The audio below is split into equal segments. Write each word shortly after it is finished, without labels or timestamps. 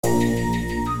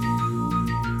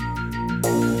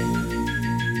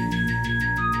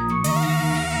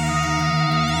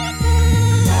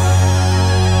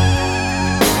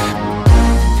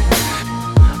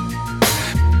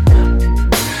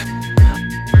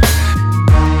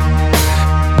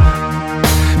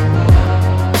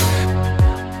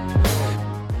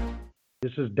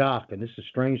is Doc, and this is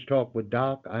Strange Talk with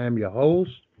Doc. I am your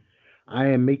host. I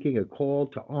am making a call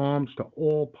to arms to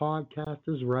all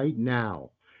podcasters right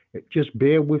now. Just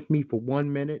bear with me for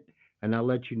 1 minute, and I'll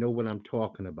let you know what I'm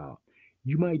talking about.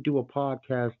 You might do a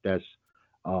podcast that's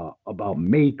about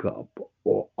makeup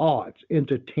or arts,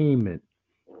 entertainment,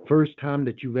 first time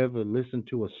that you've ever listened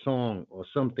to a song or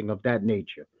something of that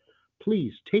nature.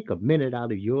 Please take a minute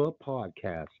out of your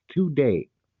podcast today,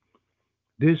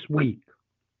 this week,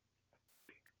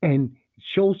 and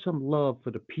show some love for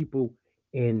the people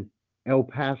in El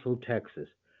Paso, Texas.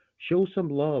 Show some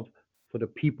love for the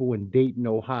people in Dayton,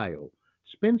 Ohio.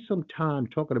 Spend some time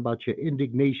talking about your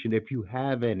indignation if you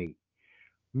have any.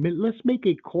 Let's make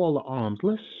a call to arms.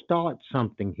 Let's start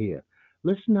something here.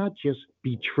 Let's not just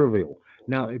be trivial.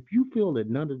 Now, if you feel that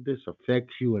none of this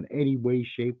affects you in any way,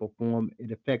 shape, or form,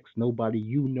 it affects nobody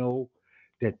you know,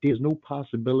 that there's no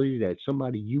possibility that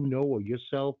somebody you know or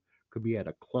yourself could be at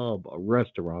a club, a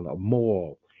restaurant, a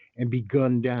mall, and be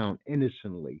gunned down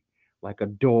innocently like a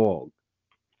dog,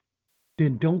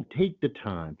 then don't take the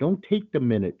time, don't take the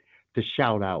minute to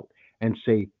shout out and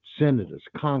say, Senators,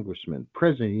 Congressmen,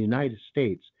 President of the United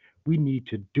States, we need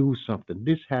to do something.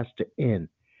 This has to end.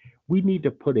 We need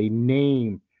to put a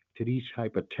name to these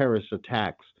type of terrorist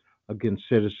attacks against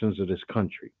citizens of this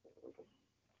country.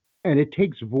 And it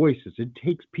takes voices, it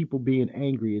takes people being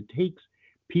angry, it takes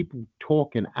people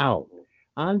talking out.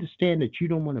 I understand that you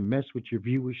don't want to mess with your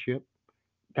viewership.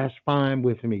 That's fine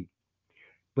with me.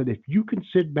 But if you can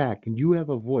sit back and you have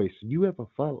a voice, you have a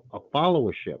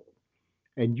followership,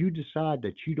 and you decide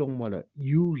that you don't want to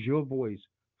use your voice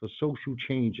for social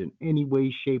change in any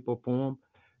way, shape, or form,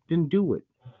 then do it.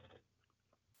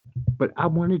 But I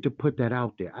wanted to put that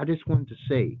out there. I just wanted to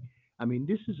say, I mean,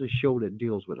 this is a show that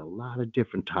deals with a lot of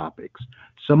different topics.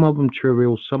 Some of them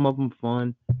trivial, some of them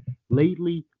fun.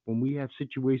 Lately, when we have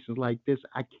situations like this,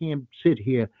 I can't sit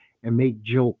here and make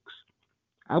jokes.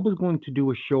 I was going to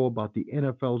do a show about the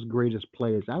NFL's greatest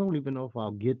players. I don't even know if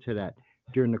I'll get to that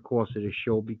during the course of the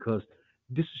show because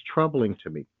this is troubling to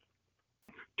me.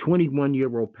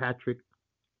 21-year-old Patrick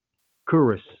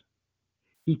Curris,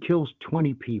 he kills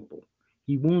 20 people.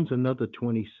 He wounds another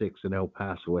 26 in El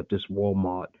Paso at this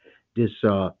Walmart, this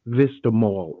Vista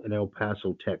Mall in El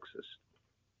Paso, Texas.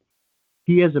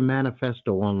 He has a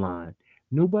manifesto online.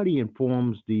 Nobody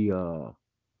informs the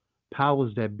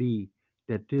powers that be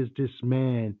that there's this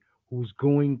man who's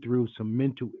going through some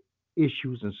mental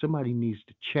issues and somebody needs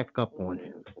to check up on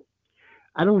him.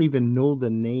 I don't even know the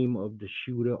name of the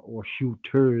shooter or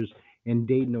shooters in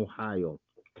Dayton, Ohio,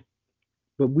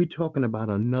 but we're talking about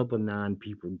another 9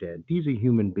 people dead. These are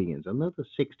human beings, another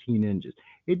 16 injured.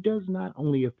 It does not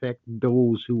only affect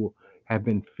those who have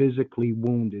been physically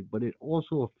wounded, but it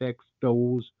also affects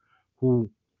those who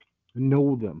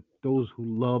know them, those who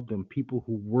love them, people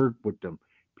who work with them,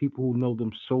 people who know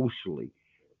them socially,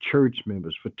 church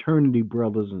members, fraternity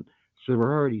brothers, and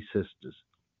sorority sisters.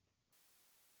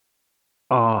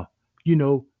 Uh, you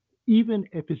know, even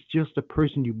if it's just a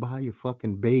person you buy your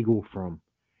fucking bagel from,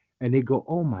 and they go,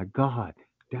 "Oh my God,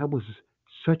 that was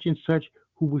such and such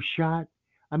who was shot."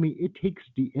 I mean, it takes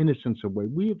the innocence away.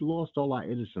 We have lost all our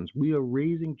innocence. We are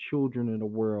raising children in a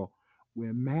world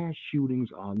where mass shootings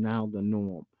are now the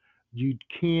norm. You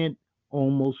can't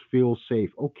almost feel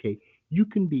safe. Okay, you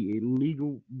can be a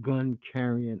legal gun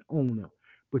carrying owner,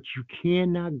 but you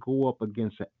cannot go up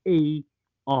against an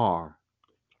AR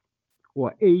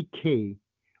or AK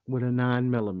with a 9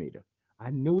 millimeter. I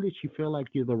know that you feel like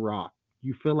you're the Rock,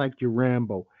 you feel like you're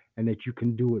Rambo, and that you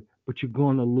can do it, but you're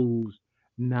going to lose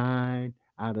 9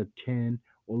 out of 10,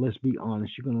 or let's be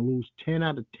honest, you're going to lose 10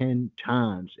 out of 10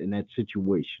 times in that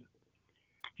situation.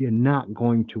 You're not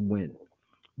going to win.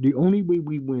 The only way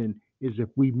we win is if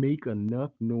we make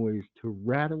enough noise to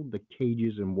rattle the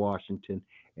cages in Washington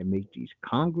and make these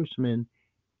congressmen,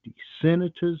 these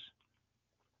senators,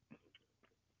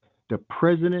 the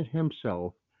president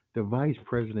himself, the vice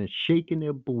president shaking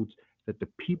their boots that the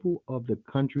people of the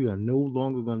country are no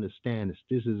longer going to stand this.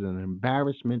 This is an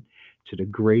embarrassment to the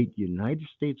great United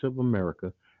States of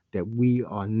America that we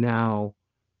are now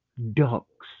ducks.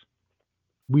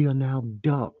 We are now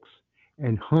ducks.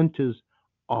 And hunters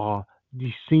are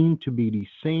these seem to be the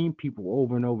same people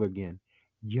over and over again.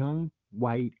 Young,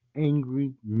 white,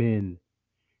 angry men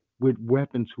with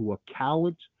weapons who are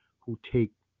cowards, who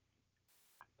take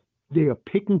they are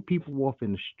picking people off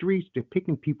in the streets. They're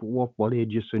picking people off while they're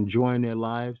just enjoying their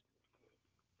lives.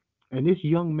 And this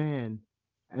young man,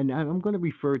 and I'm going to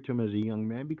refer to him as a young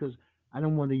man because I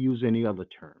don't want to use any other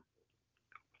term.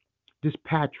 This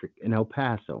Patrick in El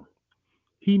Paso,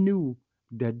 he knew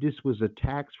that this was a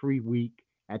tax free week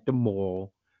at the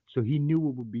mall. So he knew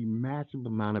it would be massive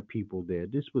amount of people there.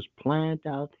 This was planned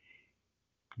out.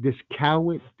 This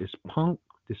coward, this punk,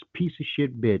 this piece of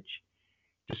shit bitch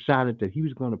decided that he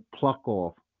was going to pluck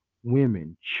off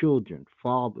women, children,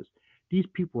 fathers. These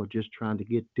people are just trying to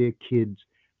get their kids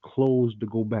clothes to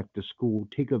go back to school,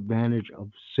 take advantage of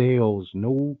sales,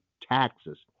 no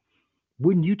taxes.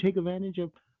 Wouldn't you take advantage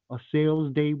of a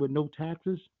sales day with no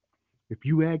taxes? If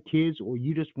you had kids or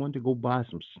you just want to go buy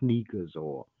some sneakers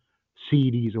or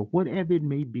CDs or whatever it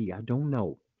may be, I don't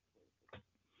know.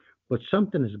 But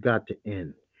something has got to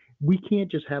end. We can't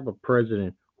just have a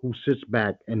president who sits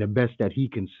back and the best that he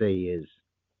can say is,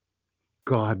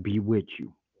 God be with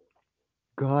you.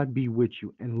 God be with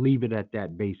you and leave it at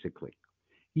that basically.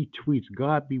 He tweets,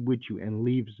 God be with you and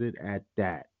leaves it at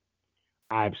that.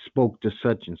 I've spoke to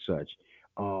such and such.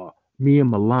 Uh, Me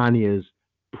and Melania's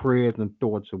prayers and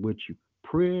thoughts are with you.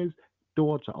 Prayers,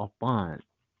 thoughts are fine,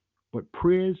 but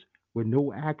prayers with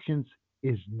no actions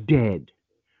is dead.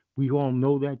 We all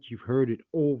know that. You've heard it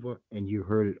over and you've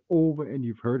heard it over and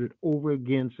you've heard it over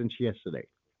again since yesterday.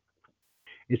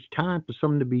 It's time for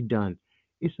something to be done.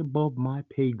 It's above my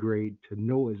pay grade to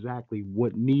know exactly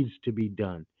what needs to be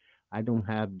done. I don't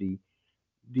have the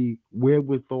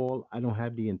wherewithal, I don't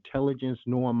have the intelligence,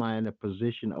 nor am I in a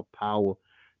position of power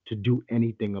to do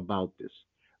anything about this.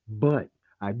 But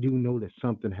I do know that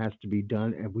something has to be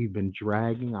done, and we've been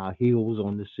dragging our heels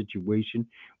on this situation.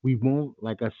 We won't,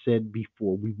 like I said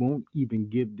before, we won't even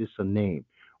give this a name.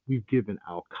 We've given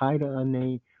Al Qaeda a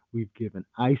name, we've given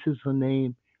ISIS a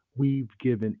name, we've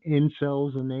given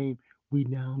incels a name. We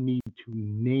now need to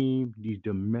name these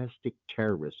domestic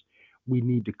terrorists. We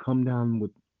need to come down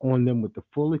with on them with the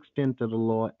full extent of the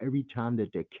law every time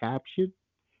that they're captured,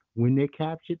 when they're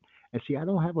captured. And see, I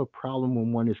don't have a problem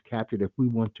when one is captured if we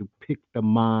want to pick the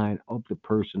mind of the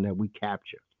person that we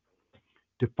capture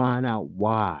to find out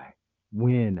why,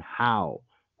 when, how,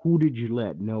 who did you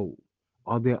let know?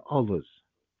 Are there others?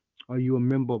 Are you a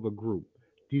member of a group?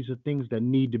 These are things that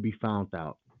need to be found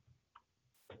out.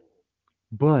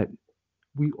 But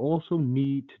we also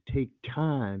need to take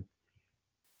time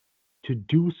to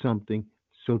do something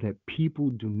so that people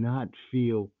do not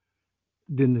feel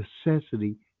the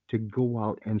necessity to go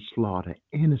out and slaughter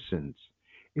innocents.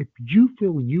 If you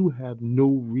feel you have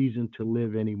no reason to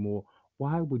live anymore,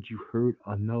 why would you hurt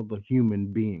another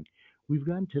human being? We've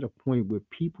gotten to the point where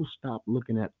people stop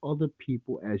looking at other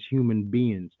people as human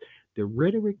beings. The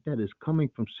rhetoric that is coming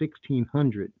from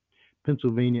 1600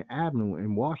 Pennsylvania Avenue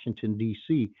in Washington,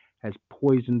 D.C., has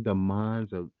poisoned the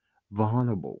minds of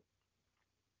vulnerable.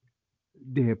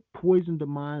 They have poisoned the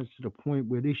minds to the point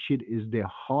where this shit is their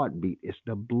heartbeat. It's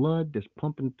the blood that's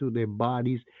pumping through their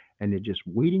bodies, and they're just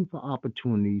waiting for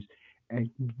opportunities.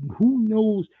 And who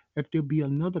knows if there'll be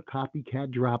another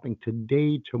copycat dropping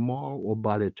today, tomorrow, or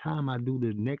by the time I do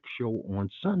the next show on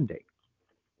Sunday.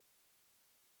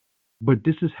 But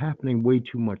this is happening way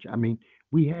too much. I mean,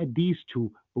 we had these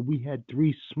two, but we had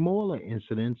three smaller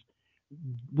incidents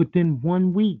within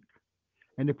 1 week.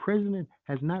 And the president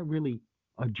has not really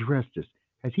addressed this.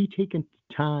 Has he taken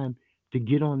time to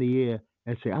get on the air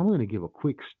and say, I'm going to give a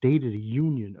quick State of the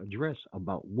Union address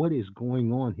about what is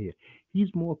going on here? He's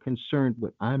more concerned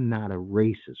with I'm not a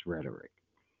racist rhetoric.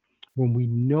 When we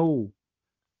know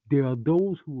there are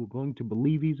those who are going to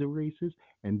believe he's a racist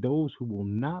and those who will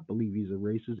not believe he's a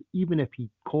racist, even if he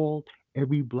called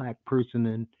every black person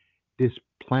in this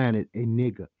planet a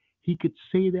nigger. He could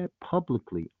say that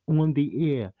publicly on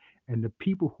the air, and the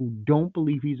people who don't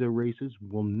believe he's a racist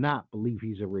will not believe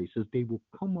he's a racist. They will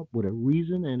come up with a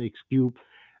reason and excuse.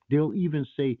 They'll even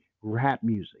say rap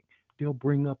music. They'll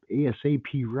bring up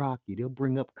ASAP Rocky. They'll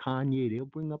bring up Kanye. They'll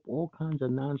bring up all kinds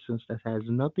of nonsense that has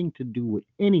nothing to do with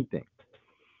anything.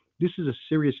 This is a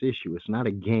serious issue. It's not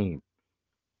a game.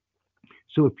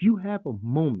 So if you have a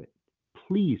moment,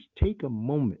 please take a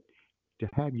moment to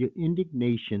have your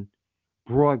indignation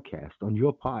broadcast on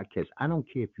your podcast. I don't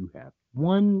care if you have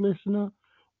one listener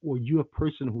or you're a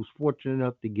person who's fortunate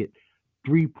enough to get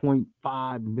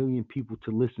 3.5 million people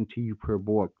to listen to you per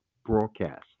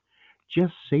broadcast.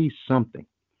 Just say something.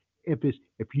 If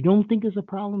you don't think it's a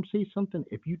problem, say something.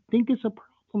 If you think it's a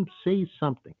problem, say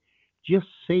something. Just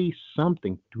say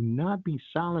something. Do not be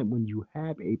silent when you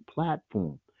have a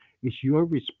platform. It's your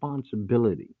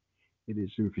responsibility. It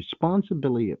is the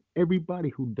responsibility of everybody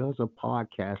who does a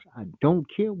podcast. I don't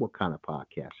care what kind of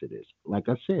podcast it is. Like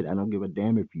I said, I don't give a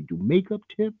damn if you do makeup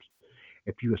tips.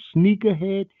 If you're a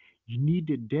sneakerhead, you need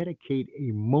to dedicate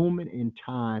a moment in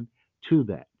time to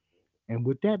that. And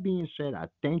with that being said, I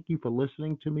thank you for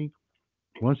listening to me.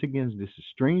 Once again, this is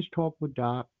Strange Talk with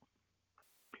Doc.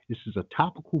 This is a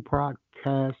topical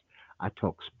podcast. I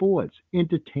talk sports,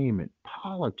 entertainment,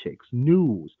 politics,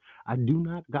 news. I do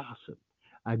not gossip.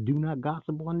 I do not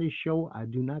gossip on this show. I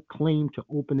do not claim to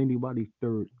open anybody's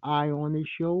third eye on this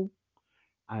show.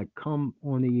 I come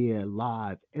on the air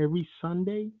live every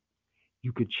Sunday.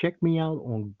 You could check me out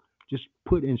on just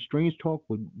put in Strange Talk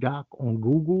with Doc on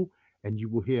Google, and you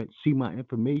will see my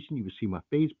information. You will see my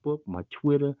Facebook, my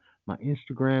Twitter, my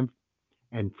Instagram,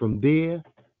 and from there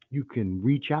you can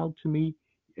reach out to me.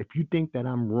 If you think that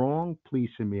I'm wrong, please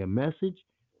send me a message.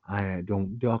 I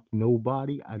don't duck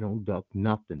nobody. I don't duck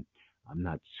nothing. I'm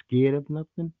not scared of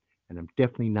nothing, and I'm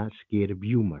definitely not scared of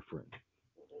you, my friend.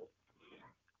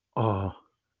 Uh,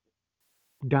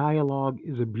 Dialogue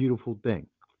is a beautiful thing.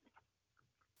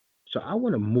 So I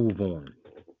want to move on.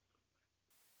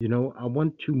 I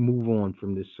want to move on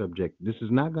from this subject. This is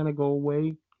not going to go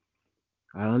away.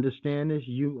 I understand this.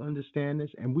 You understand this.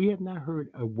 And we have not heard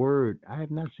a word. I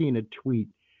have not seen a tweet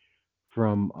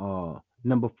from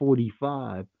number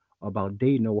 45 about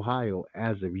Dayton, Ohio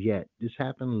as of yet. This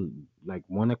happened like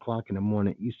 1 o'clock in the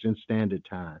morning Eastern Standard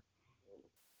Time.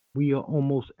 We are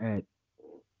almost at,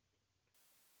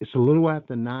 it's a little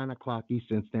after 9 o'clock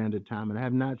Eastern Standard Time, and I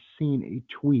have not seen a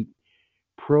tweet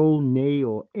pro, nay,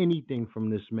 or anything from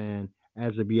this man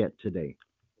as of yet today.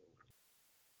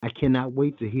 I cannot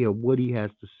wait to hear what he has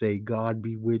to say. God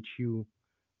be with you.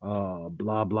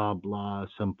 Blah blah blah.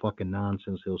 Some fucking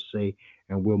nonsense he'll say,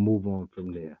 and we'll move on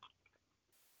from there.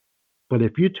 But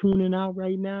if you're tuning out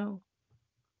right now,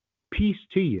 peace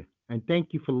to you, and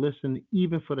thank you for listening,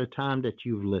 even for the time that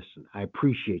you've listened. I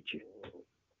appreciate you.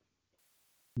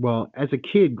 Well, as a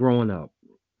kid growing up,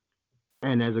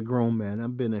 and as a grown man,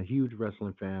 I've been a huge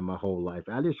wrestling fan my whole life.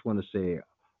 I just want to say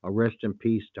a rest in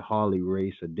peace to Harley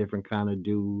Race, a different kind of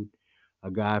dude, a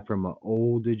guy from an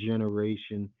older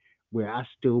generation where I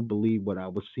still believe what I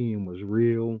was seeing was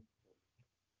real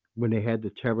when they had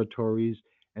the territories.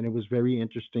 And it was very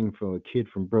interesting for a kid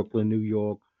from Brooklyn, New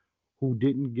York, who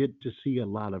didn't get to see a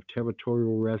lot of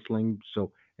territorial wrestling.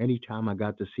 So anytime I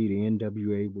got to see the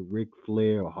NWA with Ric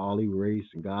Flair or Harley Race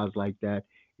and guys like that,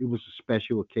 it was a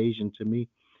special occasion to me.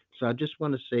 So I just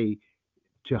want to say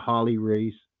to Harley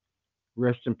Race,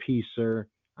 rest in peace, sir.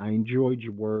 I enjoyed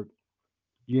your work.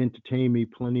 You entertained me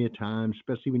plenty of times,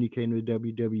 especially when you came to the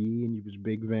WWE and you was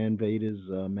Big Van Vader's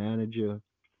manager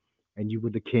and you were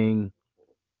the king.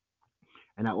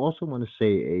 And I also want to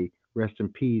say a rest in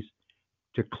peace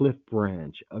to Cliff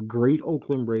Branch, a great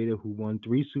Oakland Raider who won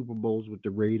 3 Super Bowls with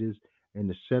the Raiders in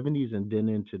the 70s and then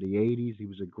into the 80s. He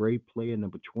was a great player,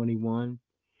 number 21.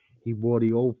 He wore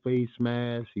the old face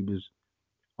mask. He was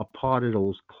a part of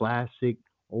those classic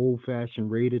old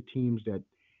fashioned Raider teams that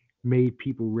made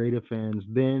people Raider fans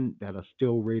then that are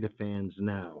still Raider fans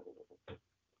now.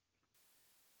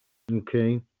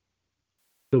 Okay?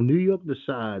 So New York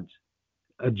decides,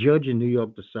 a judge in New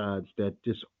York decides that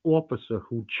this officer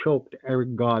who choked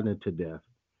Eric Gardner to death,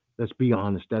 let's be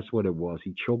honest, that's what it was.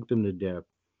 He choked him to death.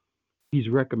 He's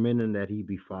recommending that he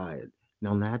be fired.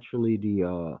 Now, naturally,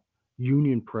 the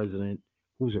union president,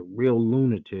 who's a real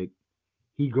lunatic,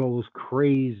 he goes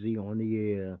crazy on the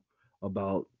air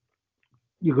about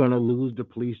you're going to lose the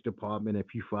police department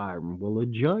if you fire him. Well, the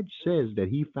judge says that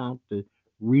he found the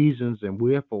reasons and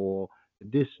wherefore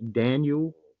this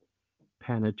Daniel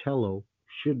Panatello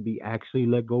should be actually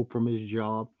let go from his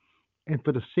job. And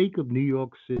for the sake of New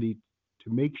York City, to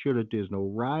make sure that there's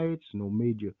no riots, no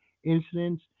major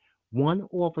incidents, one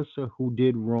officer who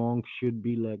did wrong should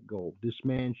be let go. This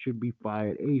man should be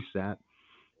fired ASAP.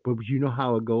 But you know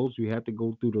how it goes. We have to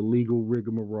go through the legal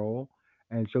rigmarole.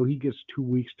 And so he gets 2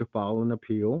 weeks to file an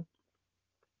appeal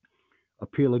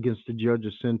against the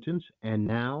judge's sentence. And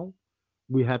now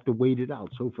we have to wait it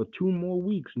out. So for 2 more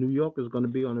weeks, New York is going to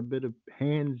be on a bit of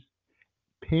pins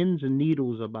and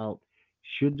needles about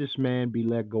should this man be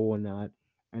let go or not.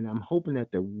 And I'm hoping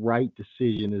that the right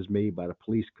decision is made by the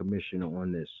police commissioner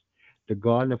on this. The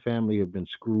Gardner family have been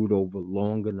screwed over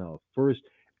long enough. First,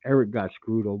 Eric got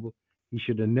screwed over. He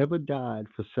should have never died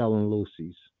for selling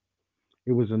Lucy's.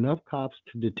 It was enough cops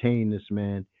to detain this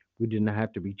man. We did not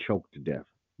have to be choked to death,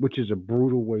 which is a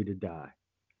brutal way to die.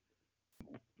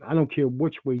 I don't care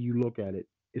which way you look at it.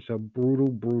 It's a brutal,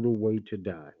 brutal way to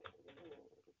die.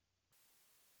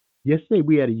 Yesterday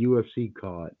we had a UFC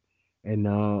card, and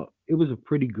it was a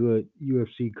pretty good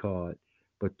UFC card.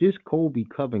 But this Colby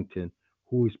Covington,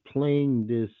 who is playing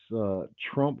this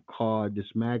Trump card, this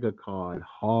MAGA card,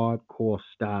 hardcore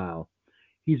style,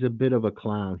 he's a bit of a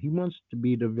clown. He wants to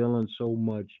be the villain so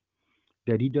much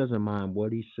that he doesn't mind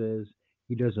what he says.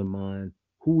 He doesn't mind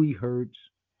who he hurts,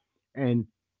 and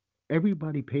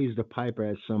everybody pays the piper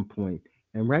at some point.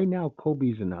 And right now,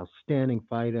 Kobe's an outstanding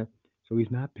fighter. So he's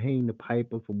not paying the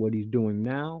piper for what he's doing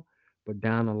now, but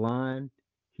down the line,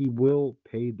 he will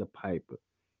pay the piper.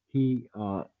 He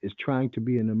is trying to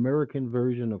be an American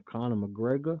version of Conor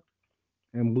McGregor,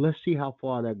 and let's see how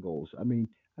far that goes. I mean,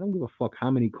 I don't give a fuck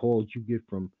how many calls you get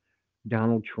from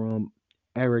Donald Trump,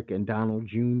 Eric, and Donald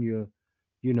Jr.,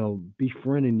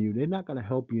 befriending you. They're not going to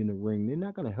help you in the ring. They're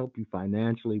not going to help you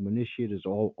financially when this shit is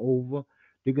all over.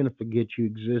 They're going to forget you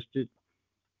existed.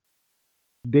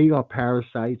 They are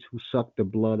parasites who suck the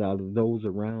blood out of those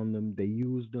around them. They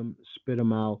use them, spit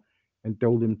them out, and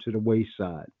throw them to the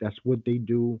wayside. That's what they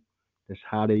do. That's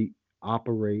how they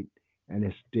operate, and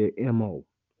it's their MO.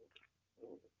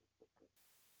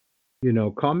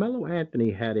 Carmelo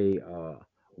Anthony had a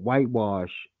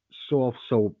whitewash, soft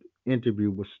soap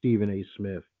interview with Stephen A.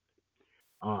 Smith.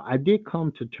 I did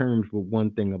come to terms with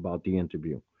one thing about the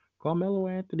interview. Carmelo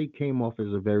Anthony came off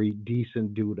as a very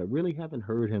decent dude. I really haven't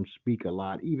heard him speak a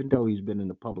lot, even though he's been in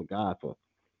the public eye for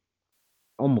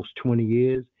almost 20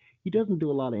 years. He doesn't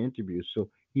do a lot of interviews, so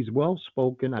he's well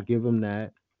spoken. I give him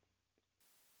that.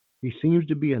 He seems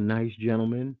to be a nice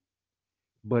gentleman,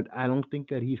 but I don't think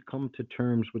that he's come to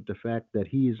terms with the fact that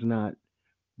he is not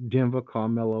Denver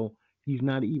Carmelo. He's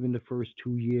not even the first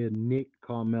 2 year Nick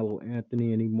Carmelo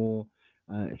Anthony anymore.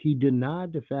 He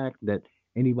denied the fact that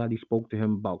anybody spoke to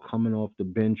him about coming off the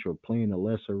bench or playing a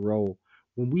lesser role.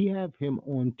 When we have him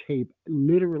on tape,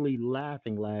 literally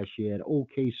laughing last year at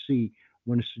OKC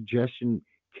when a suggestion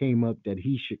came up that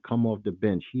he should come off the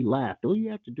bench, he laughed. All you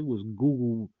have to do was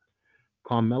Google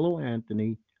Carmelo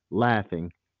Anthony laughing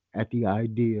at the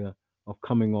idea of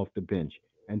coming off the bench.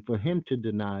 And for him to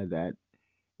deny that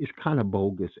is kind of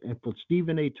bogus. And for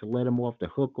Stephen A to let him off the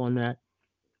hook on that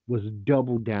was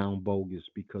double down bogus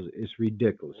because it's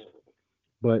ridiculous.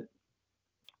 But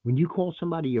when you call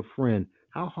somebody a friend,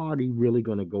 how hard are you really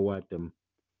going to go at them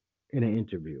in an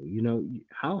interview?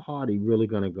 How hard are you really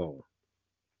going to go?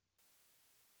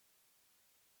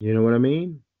 You know what I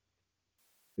mean?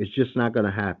 It's just not going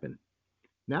to happen.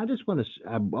 Now, I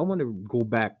want to go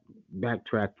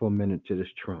backtrack for a minute to this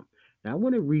Trump. Now, I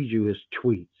want to read you his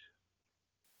tweets.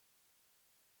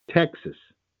 Texas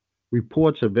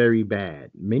reports are very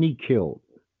bad. Many killed.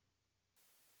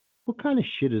 What kind of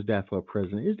shit is that for a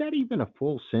president? Is that even a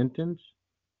full sentence?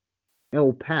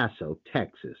 El Paso,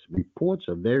 Texas. Reports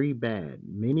are very bad.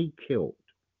 Many killed.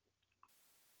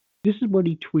 This is what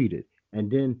he tweeted. And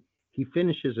then he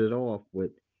finishes it off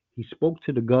with he spoke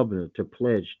to the governor to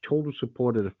pledge total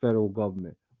support of the federal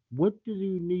government. What does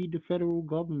he need the federal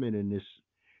government in this?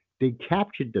 They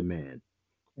captured the man,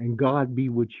 and God be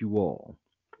with you all.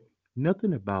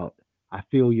 Nothing about, I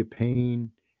feel your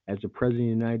pain. As the President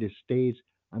of the United States,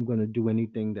 I'm going to do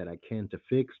anything that I can to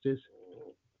fix this.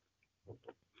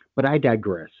 But I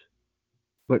digress.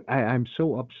 But I'm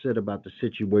so upset about the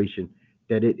situation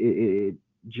that it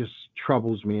just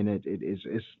troubles me, and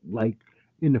it's like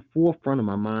in the forefront of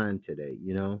my mind today.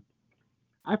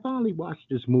 I finally watched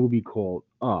this movie called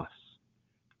Us.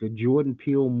 The Jordan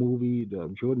Peele movie,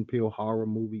 the Jordan Peele horror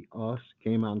movie Us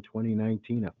came out in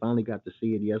 2019. I finally got to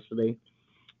see it yesterday.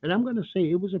 And I'm going to say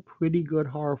it was a pretty good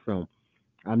horror film.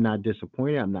 I'm not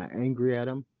disappointed. I'm not angry at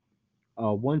him.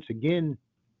 Once again,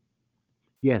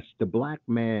 yes, the black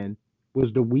man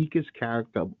was the weakest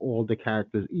character of all the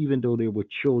characters, even though there were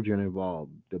children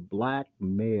involved. The black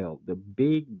male, the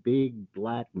big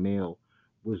black male,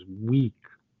 was weak,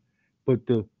 but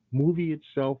the movie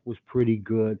itself was pretty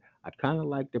good. I kind of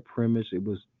liked the premise. It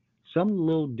was something a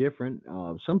little different.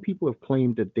 Some people have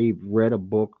claimed that they've read a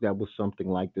book that was something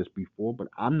like this before, but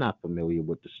I'm not familiar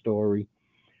with the story.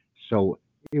 So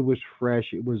it was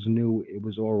fresh, it was new, it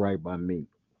was all right by me.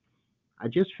 I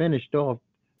just finished off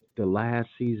the last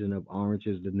season of Orange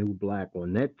is the New Black on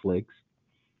Netflix,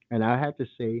 and I have to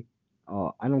say,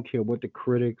 I don't care what the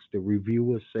critics, the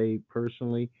reviewers say.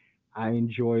 Personally, I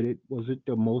enjoyed it. Was it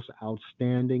the most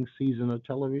outstanding season of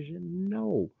television?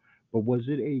 No. But was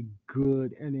it a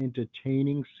good and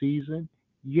entertaining season?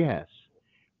 Yes.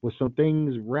 Were some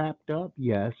things wrapped up?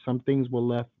 Yes. Some things were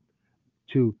left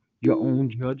to your own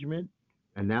judgment,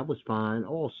 and that was fine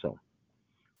also.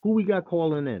 Who we got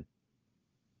calling in?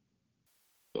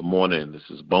 Good morning. This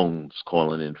is Bones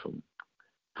calling in from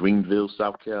Greenville,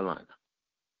 South Carolina.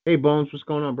 Hey, Bones, what's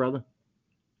going on, brother?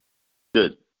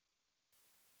 Good.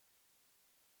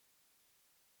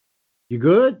 You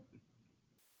good?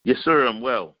 Yes, sir. I'm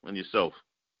well. And yourself?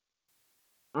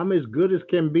 I'm as good as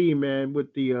can be, man,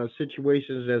 with the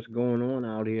situations that's going on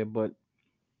out here. But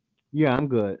yeah, I'm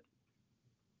good.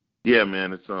 Yeah,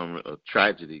 man. It's a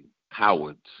tragedy.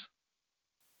 Cowards.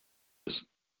 Just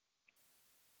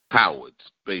cowards,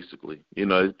 basically. They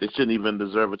shouldn't even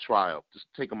deserve a trial. Just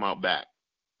take them out back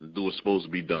and do what's supposed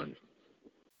to be done.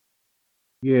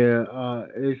 Yeah,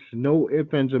 it's no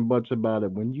ifs, ands, and buts about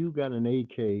it. When you got an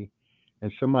AK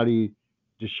and somebody,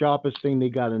 the sharpest thing they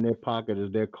got in their pocket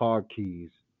is their car keys.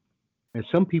 And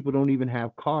some people don't even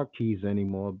have car keys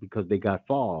anymore because they got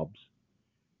fobs.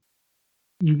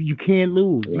 You can't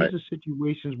lose. These Right. are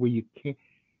situations where you can't.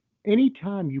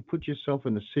 Anytime you put yourself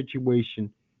in a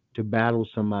situation to battle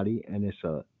somebody and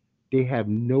they have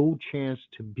no chance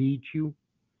to beat you,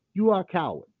 you are a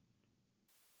coward.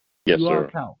 Yes, You are a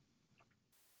sir. coward.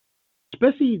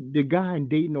 Especially the guy in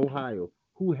Dayton, Ohio,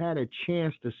 who had a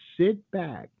chance to sit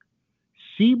back,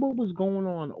 see what was going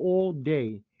on all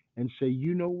day, and say,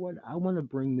 you know what? I want to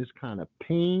bring this kind of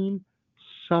pain,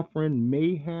 suffering,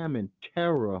 mayhem, and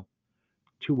terror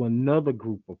to another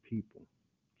group of people.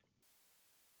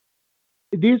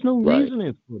 There's no Right.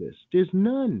 reasoning for this. There's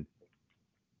none.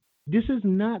 This is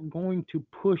not going to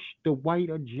push the white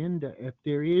agenda, if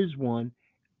there is one,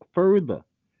 further.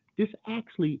 This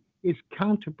actually is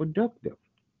counterproductive.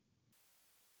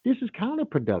 This is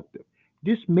counterproductive.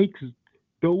 This makes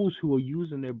those who are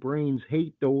using their brains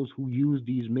hate those who use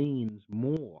these means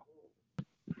more.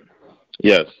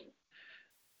 Yes.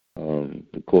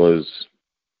 Because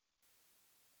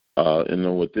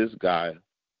with this guy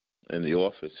in the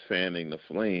office fanning the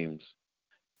flames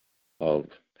of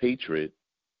hatred,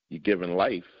 you're giving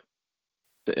life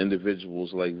to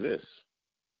individuals like this.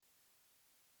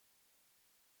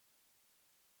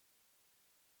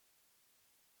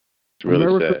 It's really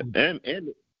America, sad,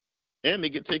 and they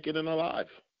get taken in alive.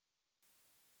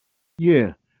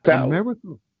 yeah, Coward.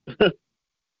 America,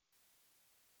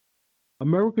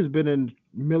 America's been in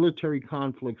military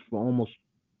conflicts for almost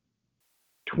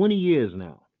 20 years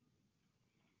now.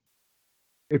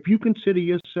 If you consider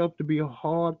yourself to be a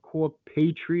hardcore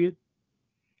patriot,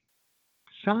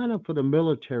 sign up for the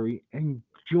military and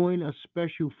join a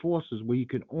special forces where you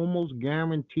can almost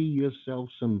guarantee yourself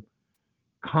some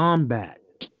combat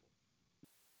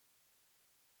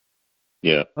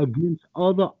Yeah. against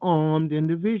other armed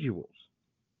individuals.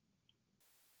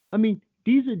 I mean,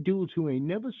 these are dudes who ain't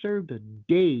never served a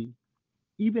day,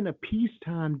 even a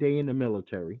peacetime day in the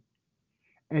military,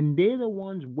 and they're the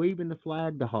ones waving the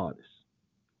flag the hardest.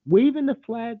 Waving the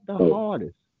flag the Oh.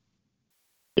 hardest.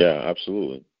 Yeah.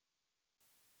 Absolutely.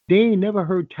 They ain't never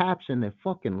heard taps in their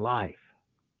fucking life.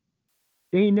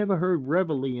 They ain't never heard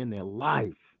reveille in their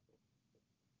life.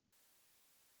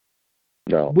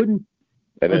 No. Wouldn't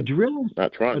And a then drill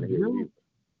not trying a to hear drill you.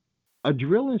 a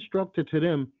drill instructor to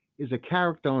them is a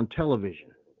character on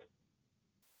television.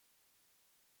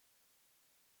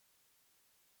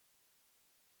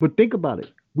 But think about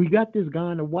it. We got this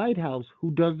guy in the White House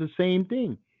who does the same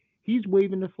thing. He's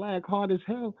waving the flag hard as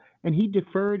hell, and he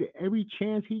deferred every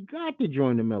chance he got to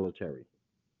join the military.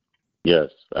 Yes.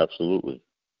 Absolutely.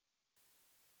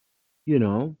 You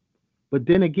know, but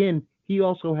then again, he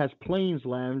also has planes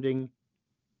landing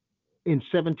in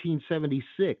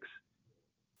 1776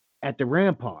 at the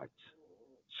ramparts,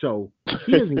 so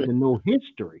he doesn't even know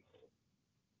history.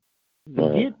 No.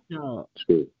 Forget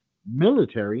True.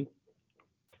 military.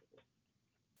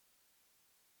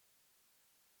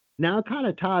 Now it kind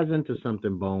of ties into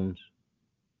something, Bones.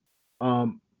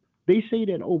 Um, they say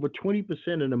that over 20%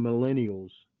 of the millennials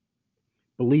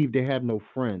believe they have no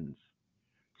friends.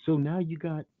 So now you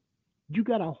got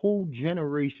a whole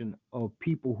generation of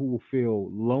people who will feel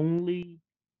lonely,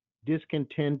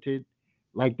 discontented,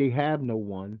 like they have no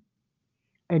one,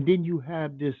 and then you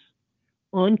have this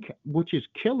which is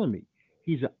killing me.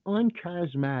 He's an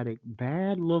uncharismatic,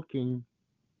 bad-looking,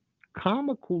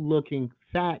 comical-looking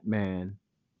fat man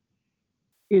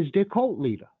is their cult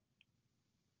leader.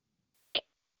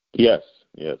 Yes.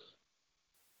 Yes.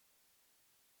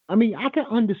 I mean, I can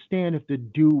understand if the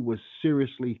dude was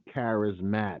seriously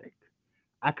charismatic.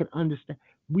 I could understand.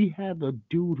 We have a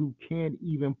dude who can't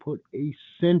even put a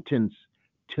sentence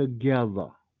together.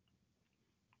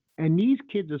 And these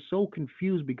kids are so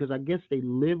confused because I guess they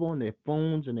live on their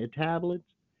phones and their tablets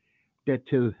that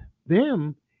to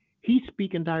them, he's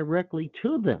speaking directly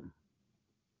to them.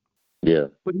 Yeah.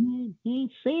 But he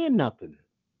ain't saying nothing.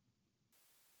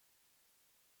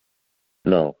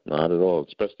 No, not at all.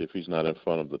 Especially if he's not in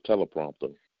front of the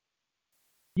teleprompter.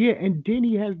 Yeah, and then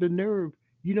he has the nerve.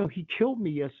 He killed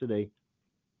me yesterday.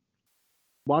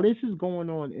 While this is going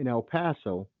on in El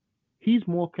Paso, he's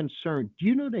more concerned. Do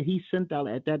you know that he sent out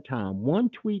at that time one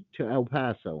tweet to El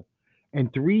Paso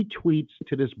and three tweets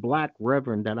to this black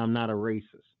reverend that I'm not a racist?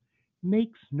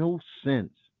 Makes no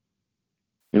sense.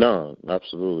 No,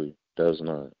 absolutely does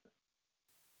not.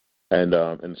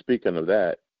 And speaking of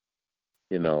that,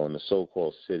 in the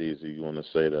so-called cities you want to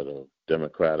say that are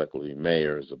democratically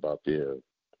mayors about their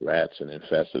rats and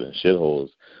infested and shitholes,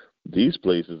 These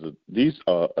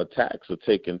attacks are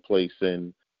taking place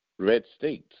in red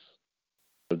states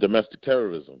of domestic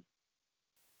terrorism.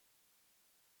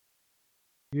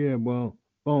 Yeah, well,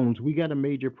 Bones, we got a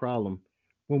major problem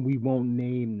when we won't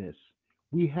name this.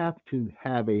 We have to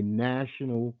have a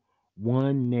national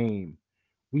one name.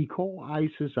 We call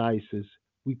ISIS ISIS.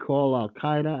 We call Al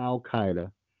Qaeda Al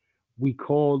Qaeda. We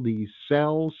call these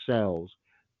cells cells.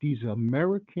 These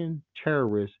American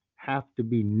terrorists have to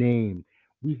be named.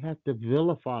 We have to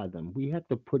vilify them. We have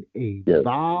to put a Yes.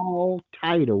 vile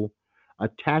title,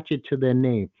 attach it to their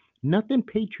name. Nothing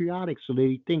patriotic, so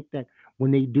they think that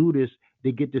when they do this,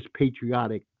 they get this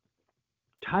patriotic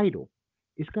title.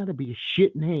 It's got to be a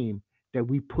shit name that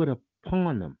we put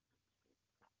upon them.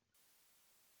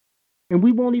 And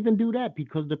we won't even do that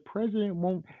because the president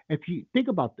won't. If you think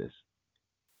about this,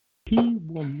 he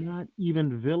will not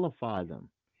even vilify them.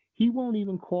 He won't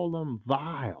even call them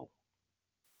vile.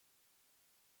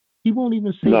 He won't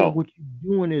even say that No. what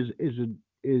you're doing is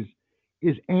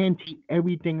is anti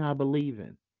everything I believe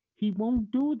in. He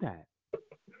won't do that.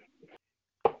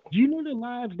 Do you know the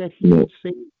lives that he No. could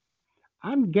save?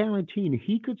 I'm guaranteeing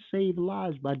he could save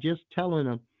lives by just telling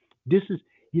them this is,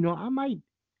 I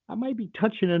might be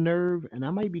touching a nerve and I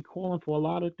might be calling for a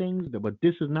lot of things, but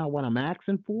this is not what I'm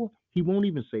asking for. He won't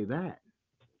even say that.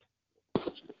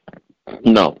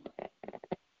 No.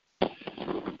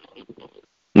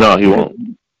 No, he Because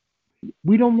won't.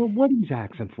 we don't know what he's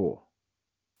asking for.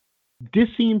 This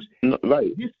seems No,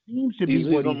 right. this seems to be He's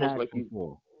what he's almost like asking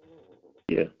for.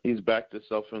 he's backed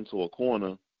himself into a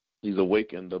corner. He's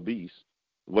awakened the beast,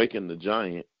 awakened the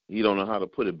giant. He don't know how to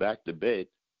put it back to bed,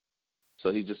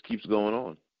 so he just keeps going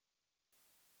on.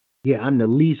 Yeah, I'm the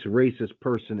least racist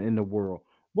person in the world.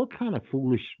 What kind of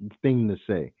foolish thing to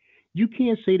say? You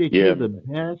can't say that you're Yeah, the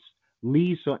best,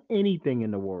 least, or anything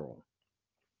in the world.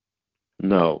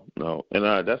 no, no,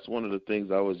 and that's one of the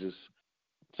things I was just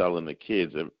telling the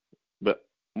kids. But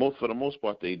for the most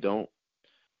part, they don't.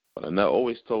 But I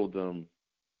always told them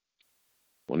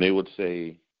when they would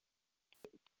say,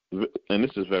 and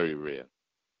this is very rare,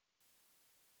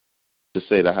 to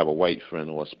say that I have a white friend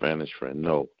or a Spanish friend.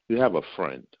 No, you have a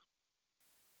friend.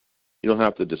 You don't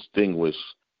have to distinguish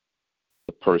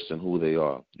the person who they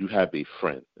are. You have a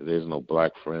friend. There's no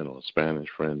black friend or Spanish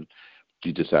friend.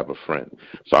 You just have a friend.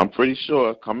 So I'm pretty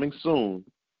sure coming soon,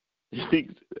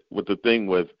 with the thing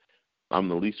with I'm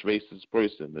the least racist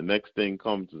person, the next thing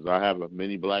comes is I have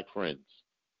many black friends.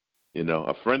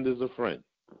 A friend is a friend.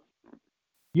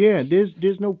 Yeah,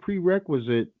 there's no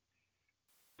prerequisite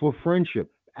for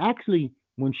friendship. Actually,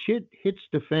 when shit hits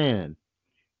the fan,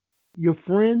 your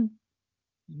friend,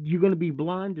 you're gonna be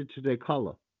blinded to their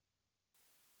color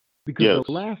because the Yes,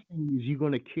 last thing is you're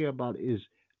gonna care about is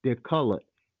their color.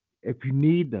 If you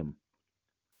need them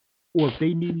or if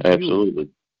they need you. absolutely.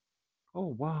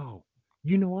 Oh wow,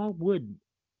 I would,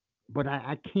 but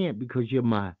I can't because you're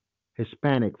my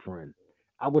Hispanic friend.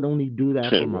 I would only do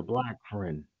that for my black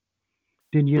friend.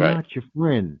 Then you're Right, not your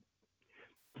friend.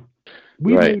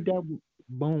 We right. made that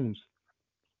Bones.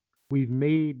 We've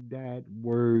made that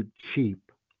word cheap.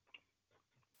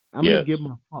 Yes,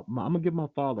 I'm gonna give my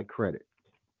father credit.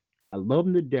 I love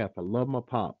him to death. I love my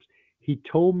pops. He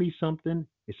told me something.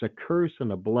 It's a curse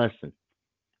and a blessing.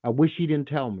 I wish he didn't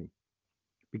tell me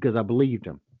because I believed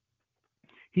him.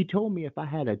 He told me if I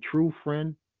had a true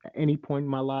friend at any point in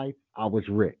my life, I was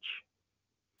rich.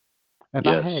 If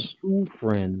I yes, had two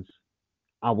friends,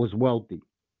 I was wealthy.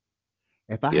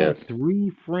 If I yes. had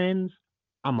three friends,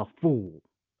 I'm a fool.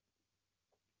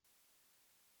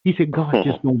 He said God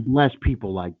just don't bless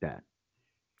people like that.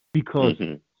 Because,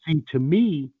 Hmm. see, to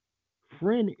me,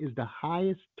 friend is the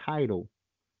highest title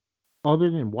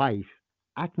other than wife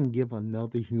I can give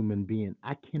another human being.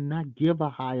 I cannot give a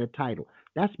higher title.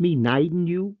 That's me knighting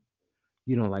you.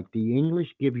 Like the English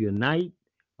give you a knight.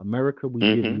 America, we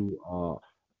give Hmm. you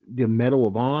the Medal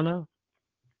of Honor.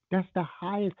 That's the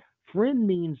highest. Friend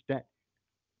means that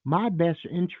my best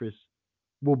interest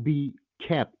will be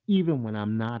kept even when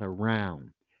I'm not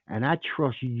around. And I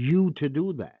trust you to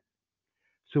do that.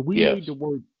 So Yes.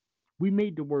 we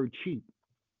made the word cheap.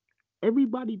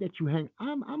 Everybody that you hang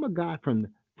I'm a guy from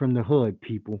the hood,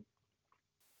 people.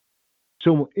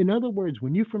 So in other words,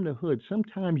 when you're from the hood,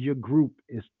 sometimes your group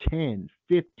is 10,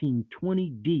 15, 20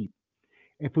 deep.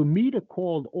 And for me to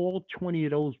call all 20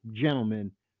 of those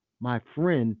gentlemen my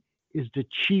friend is to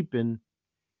cheapen.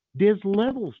 There's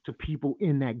levels to people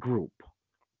in that group.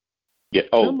 Yeah.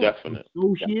 Oh, Some are definitely,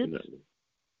 associates, definitely.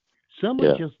 some are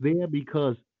Yeah. just there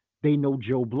because they know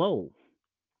Joe Blow.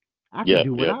 I could Yep.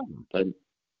 do Yep. without him.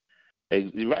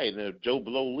 You're right. And if Joe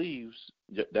Blow leaves,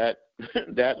 that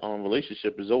that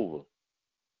relationship is over.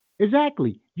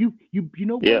 Exactly. You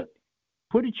know Yeah. what?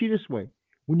 Put it to you this way.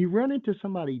 When you run into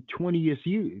somebody 20 years,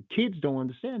 kids don't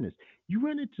understand this. You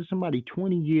run into somebody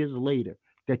 20 years later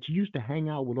that you used to hang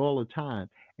out with all the time,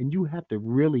 and you have to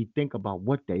really think about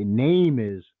what their name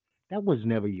is. That was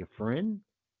never your friend.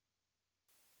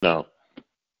 No.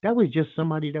 That was just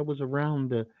somebody that was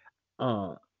around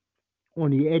uh, on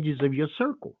the edges of your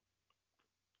circle.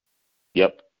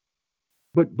 Yep.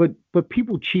 But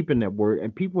people cheapen that word,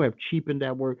 and people have cheapened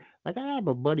that word. Like I have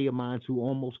a buddy of mine who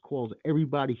almost calls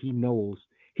everybody he knows.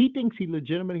 He thinks he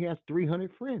legitimately has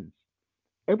 300 friends.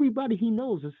 Everybody he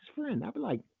knows is his friend. I'd be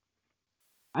like,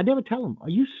 I never tell him, "Are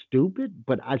you stupid?"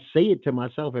 But I say it to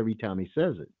myself every time he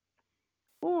says it.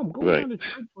 Oh, I'm going Right. on a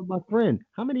trip with my friend.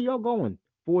 How many of y'all going?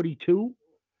 42.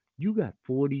 You got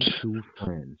 42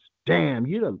 friends. Damn,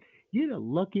 you're the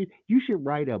luckiest. You should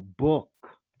write a book.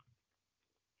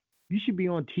 You should be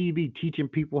on TV teaching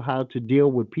people how to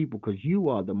deal with people because you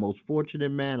are the most fortunate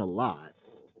man alive.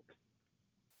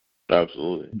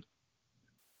 Absolutely.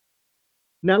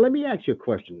 Now, let me ask you a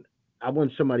question. I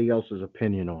want somebody else's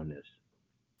opinion on this.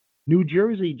 New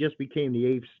Jersey just became the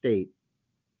eighth state,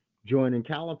 joining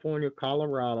California,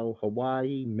 Colorado,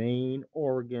 Hawaii, Maine,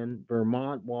 Oregon,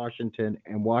 Vermont, Washington,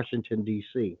 and Washington,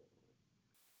 D.C.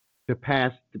 to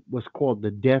pass what's called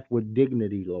the Death with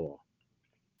Dignity law,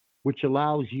 which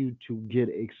allows you to get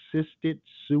assisted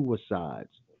suicides.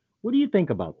 What do you think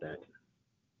about that?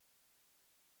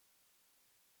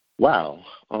 Wow.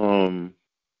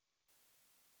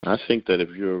 I think that if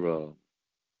you're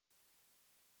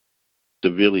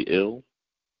severely ill,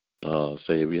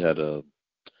 say if you had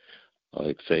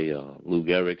like say Lou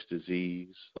Gehrig's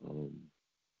disease,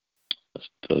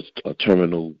 a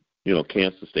terminal,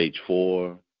 cancer stage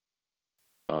 4,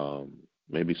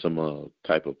 maybe some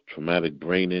type of traumatic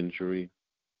brain injury,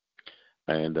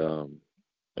 and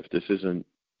if this isn't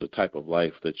the type of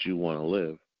life that you want to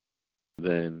live,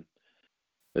 then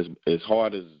as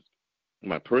hard as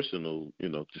my personal,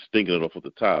 just thinking it off at the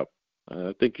top,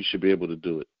 I think you should be able to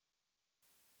do it.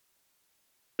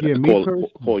 Yeah, me Call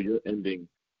personally. call your ending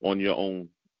on your own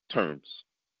terms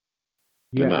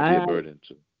and Yeah, not be a burden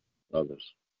to others.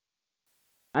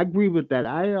 I agree with that.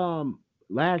 I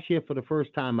last year for the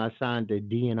first time I signed a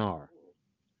DNR,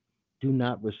 do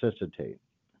not resuscitate.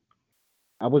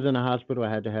 I was in a hospital.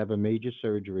 I had to have a major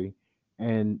surgery,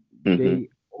 and Hmm. they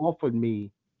offered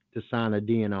me to sign a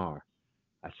DNR.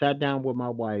 I sat down with my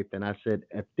wife and I said,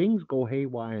 if things go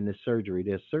haywire in this surgery,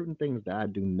 there's certain things that I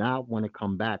do not want to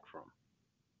come back from.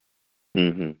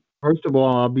 Hmm. First of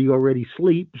all, I'll be already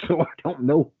asleep, so I don't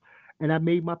know. And I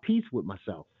made my peace with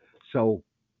myself. So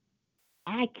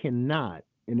I cannot,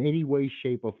 in any way,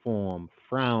 shape, or form,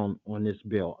 frown on this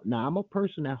bill. Now, I'm a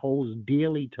person that holds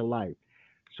dearly to life,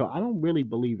 so I don't really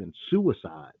believe in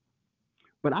suicide.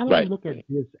 But I don't Right. look at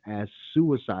this as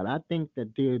suicide. I think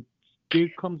that there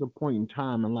comes a point in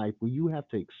time in life where you have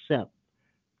to accept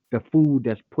the food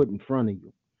that's put in front of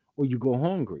you, or you go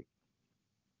hungry.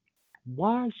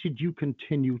 Why should you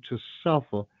continue to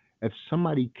suffer if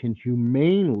somebody can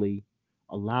humanely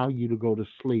allow you to go to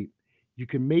sleep? You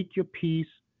can make your peace.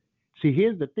 See,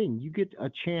 here's the thing: you get a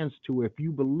chance to, if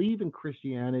you believe in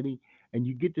Christianity, and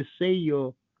you get to say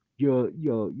your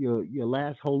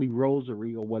last holy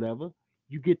rosary or whatever,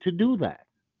 you get to do that,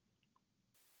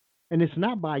 and it's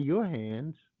not by your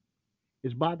hands;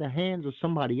 it's by the hands of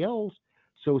somebody else.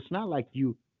 So it's not like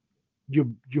you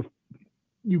you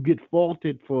get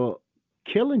faulted for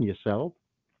killing yourself.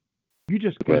 You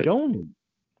just Right. condone it.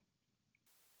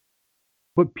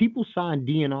 But people sign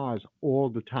DNRs all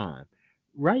the time.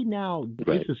 Right now, this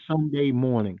Right. is Sunday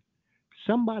morning.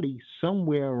 Somebody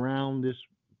somewhere around this,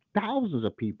 thousands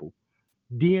of people,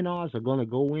 DNRs are going to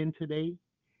go in today.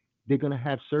 They're going to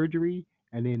have surgery,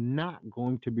 and they're not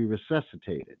going to be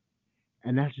resuscitated.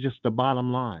 And that's just the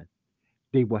bottom line.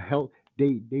 They were held.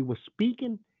 They were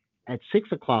speaking at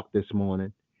 6 o'clock this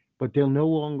morning, but they'll no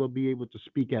longer be able to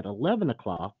speak at 11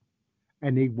 o'clock,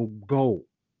 and they will go.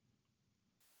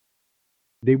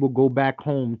 They will go back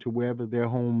home to wherever their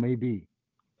home may be.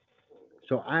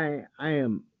 So I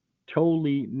am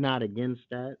totally not against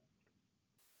that.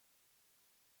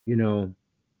 You know,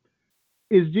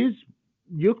 is this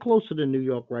you're closer to New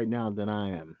York right now than I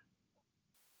am?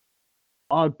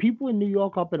 Are people in New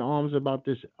York up in arms about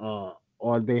this?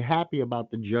 Are they happy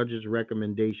about the judge's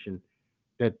recommendation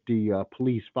that the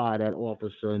police fire that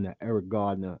officer in the Eric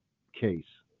Gardner case?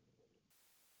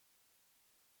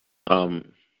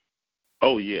 Um.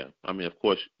 Oh yeah. I mean, of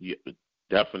course, yeah,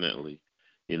 definitely.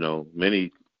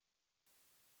 Many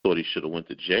thought he should have went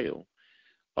to jail.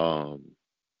 Um.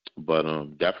 But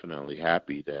definitely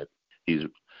happy that he's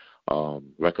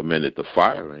recommended the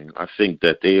firing. I think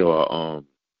that they are,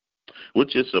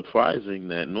 which is surprising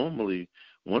that normally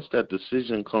once that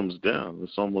decision comes down,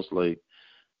 it's almost like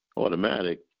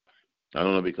automatic. I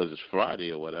don't know because it's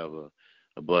Friday or whatever,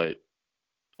 but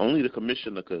only the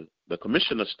commissioner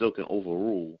still can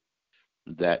overrule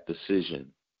that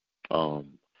decision um,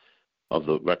 of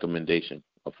the recommendation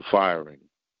of the firing.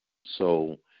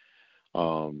 So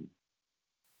um,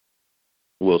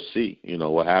 we'll see,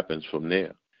 what happens from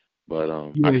there. But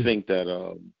I Yeah. think that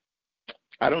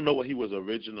I don't know what he was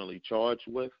originally charged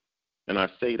with, and I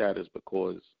say that is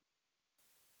because,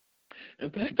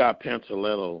 and that guy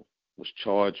Pantaleo was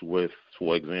charged with,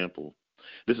 for example,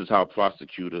 this is how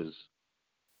prosecutors,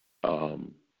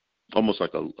 um, almost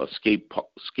like a escape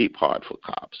pod for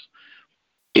cops.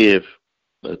 If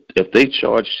they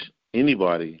charge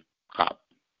anybody, cop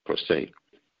per se,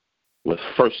 with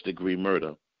first degree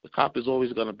murder, the cop is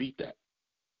always going to beat that,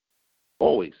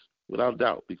 always, without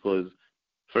doubt, because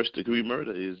first degree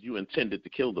murder is you intended to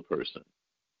kill the person.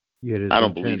 Yeah, there's I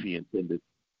don't believe intent he intended.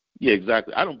 Yeah,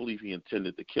 exactly. I don't believe he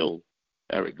intended to kill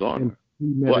Eric and Garner,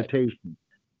 but premeditation.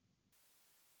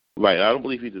 right, I don't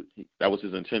believe that was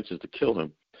his intention to kill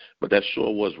him, but that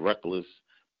sure was reckless.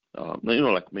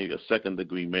 Like maybe a second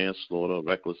degree manslaughter,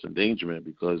 reckless endangerment,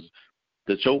 because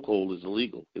the chokehold is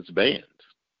illegal. It's banned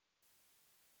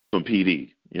from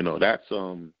PD. That's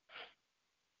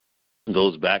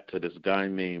goes back to this guy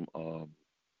named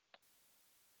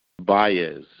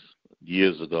Baez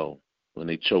years ago when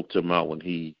they choked him out when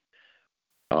he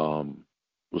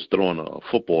was throwing a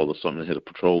football or something and hit a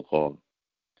patrol car,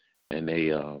 and they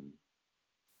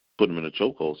put him in a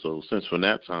chokehold. So since from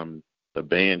that time the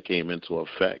ban came into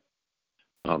effect,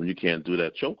 you can't do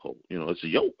that chokehold. It's a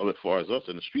yoke. As far as us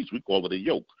in the streets, we call it a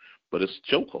yoke, but it's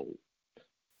chokehold.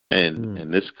 And Mm.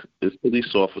 and this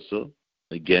police officer,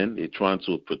 again, they're trying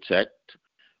to protect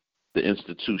the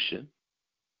institution.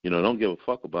 Don't give a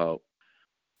fuck about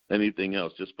anything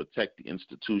else. Just protect the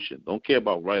institution. Don't care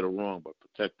about right or wrong, but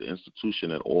protect the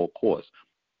institution at all costs.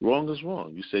 Wrong is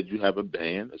wrong. You said you have a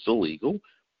ban. It's illegal.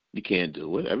 You can't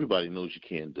do it. Everybody knows you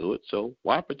can't do it. So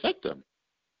why protect them?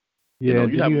 Yeah,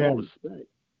 and You then have you more have respect.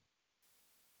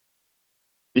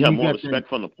 You then have you more got that. respect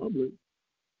from the public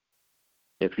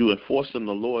if you enforcing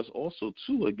the laws also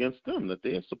too against them that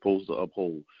they are supposed to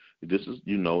uphold. This is,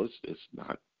 it's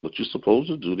not what you're supposed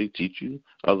to do. They teach you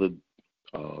other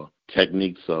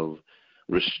techniques of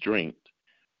restraint,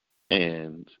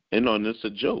 and it's a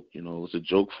joke. It's a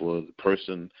joke for the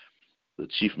person, the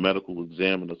chief medical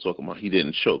examiner, talking about he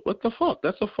didn't choke. What the fuck?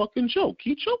 That's a fucking joke.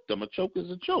 He choked them. A choke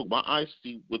is a joke. My eyes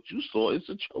see what you saw. It's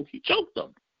a joke. He choked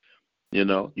them.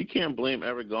 You can't blame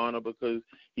Eric Garner because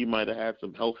he might have had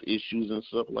some health issues and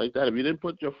stuff like that. If you didn't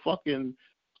put your fucking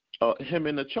him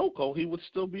in a chokehold, he would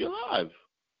still be alive.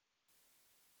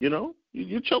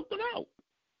 You choked him out.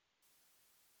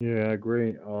 Yeah, I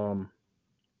agree.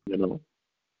 You know,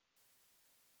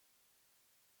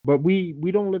 But we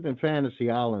don't live in fantasy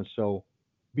island, so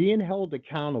being held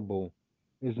accountable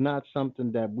is not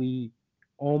something that we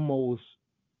almost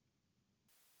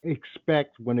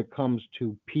expect when it comes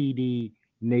to PD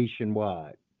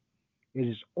nationwide. It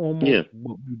is almost yeah,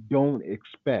 what we don't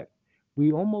expect.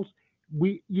 We almost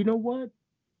we you know what?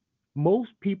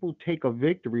 Most people take a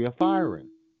victory of firing.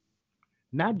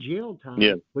 Not jail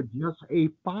yeah, time, but just a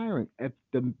firing. If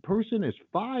the person is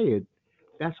fired,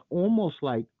 that's almost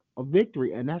like a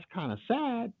victory, and that's kind of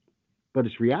sad, but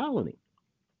it's reality.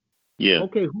 yeah.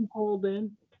 Okay, who called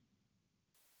in?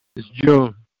 It's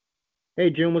June. Hey,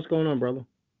 Jim, what's going on, brother?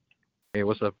 Hey,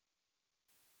 what's up?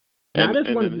 Now, And this and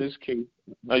in one, his case,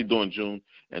 how you doing, June?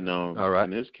 And All right.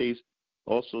 in his case,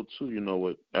 also too,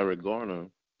 with Eric Garner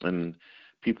and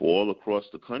people all across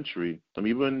the country. I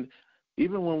mean,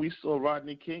 even when we saw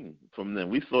Rodney King from them,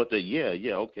 we thought that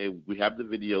yeah, okay, we have the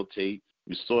videotape.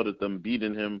 We saw that them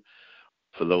beating him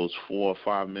for those 4 or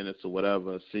 5 minutes or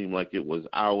whatever. It seemed like it was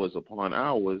hours upon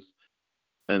hours,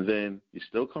 and then you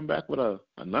still come back with a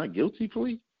not guilty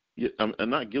plea, a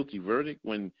not guilty verdict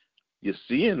when you're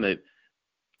seeing that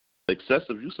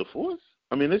excessive use of force.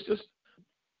 I mean, it's just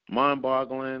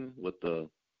mind-boggling with the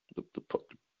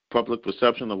public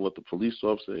perception of what the police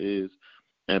officer is,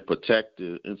 and protect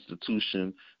the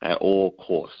institution at all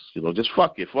costs. Just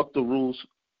fuck it, fuck the rules.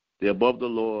 They're above the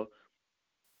law,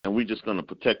 and we're just gonna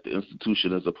protect the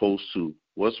institution as opposed to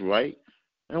what's right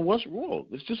and what's wrong.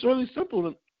 It's just really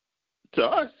simple to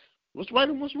us. What's right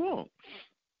and what's wrong.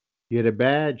 yeah, the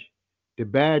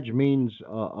badge means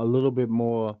a little bit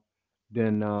more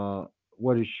than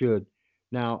what it should.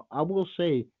 Now, I will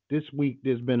say this week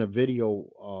there's been a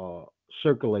video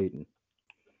circulating.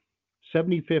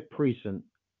 75th precinct.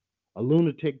 A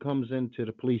lunatic comes into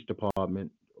the police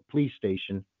department, police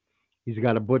station. He's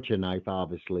got a butcher knife,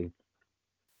 obviously.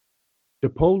 The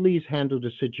police handled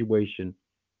the situation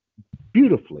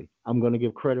beautifully. I'm going to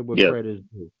give credit where Yep. credit is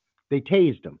due. They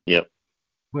tased him. Yep.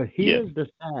 But Yep. here's the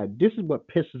sad. This is what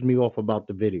pisses me off about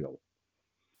the video.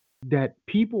 That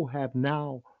people have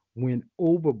now went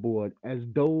overboard as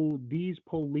though these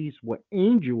police were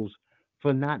angels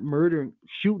for not murdering,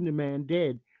 shooting the man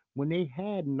dead when they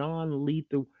had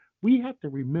non-lethal. We have to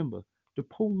remember the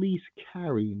police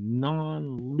carry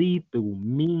non-lethal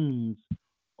means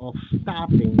of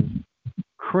stopping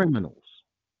criminals.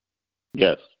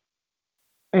 Yes.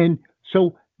 And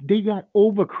so they got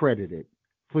overcredited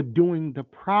for doing the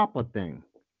proper thing.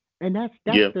 And that's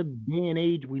Yep. the day and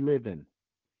age we live in.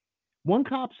 One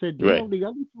cop said, Right. the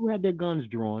other two had their guns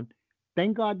drawn.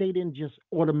 Thank God they didn't just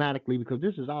automatically, because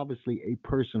this is obviously a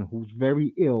person who's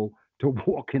very ill to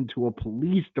walk into a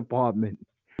police department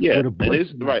Yeah. with a And butcher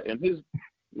his knife.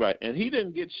 right, and he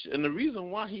didn't get. And the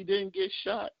reason why he didn't get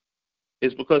shot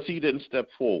is because he didn't step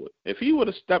forward. If he would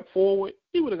have stepped forward,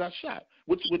 he would have got shot,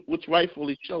 which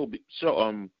rightfully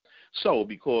so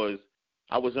because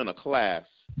I was in a class,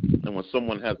 and when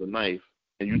someone has a knife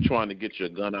and you're trying to get your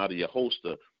gun out of your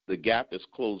holster, the gap is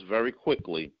closed very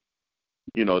quickly.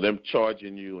 Them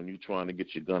charging you and you trying to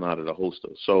get your gun out of the holster.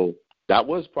 So that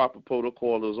was proper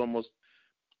protocol. It was almost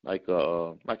like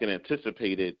an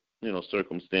anticipated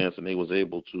circumstance, and they was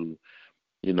able to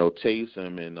tase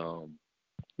him, and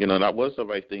that was the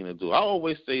right thing to do. I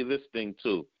always say this thing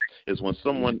too is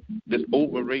this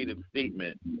overrated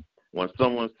statement when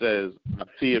someone says I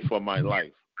fear for my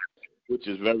life, which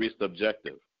is very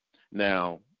subjective.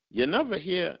 Now you never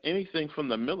hear anything from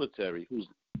the military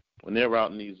when they're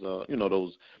out in these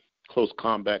those close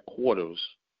combat quarters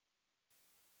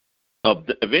of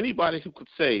anybody who could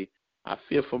say I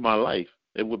fear for my life,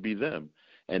 it would be them.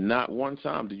 And not one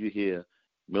time do you hear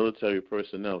military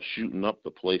personnel shooting up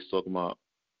the place talking about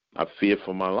I fear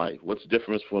for my life. What's the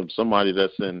difference from somebody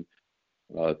that's in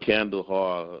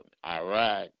Kandahar,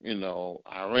 Iraq,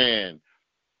 Iran,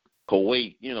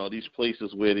 Kuwait, these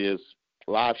places where there's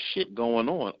live shit going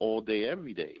on all day,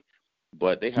 every day.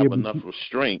 But they Yeah, have enough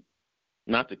restraint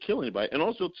not to kill anybody. And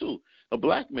also, too, a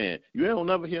black man. You don't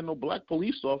never hear no black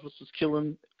police officers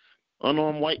killing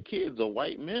unarmed white kids or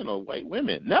white men or white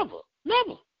women. Never.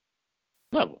 Never.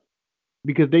 Never.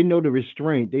 because they know the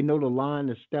restraint, they know the line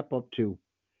to step up to.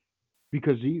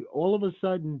 Because all of a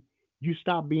sudden you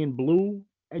stop being blue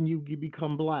and you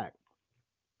become black.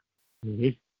 Mm-hmm.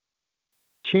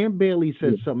 Champ Bailey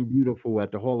said Yeah. something beautiful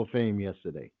at the Hall of Fame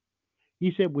yesterday.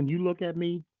 He said, when you look at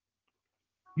me,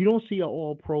 you don't see an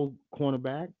all pro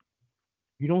cornerback.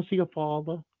 You don't see a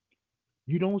father.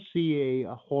 You don't see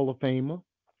a Hall of Famer.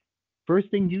 First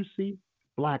thing you see,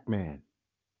 black man.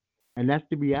 And that's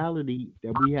the reality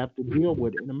that we have to deal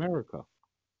with in America.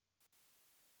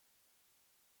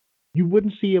 You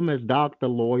wouldn't see him as doctor,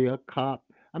 lawyer, cop.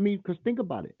 I mean, because think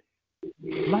about it.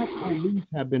 Black police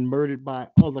have been murdered by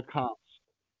other cops.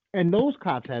 And those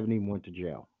cops haven't even went to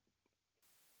jail.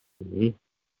 Mm-hmm.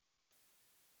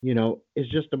 It's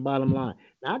just the bottom line.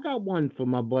 Now I got one for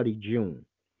my buddy June.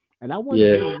 And I want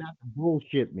Yeah. you not to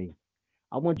bullshit me.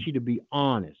 I want you to be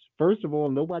honest. First of all,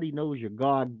 nobody knows your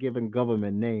God given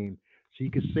government name, so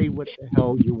you can say what the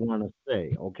hell you want to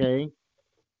say, okay?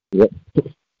 Yep.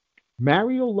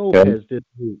 Mario Okay. Lopez this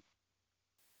week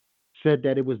said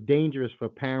that it was dangerous for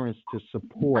parents to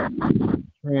support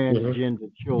Mm-hmm.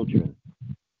 transgender children.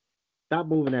 Stop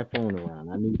moving that phone around.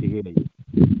 I need to hear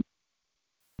you.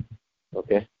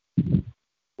 Okay.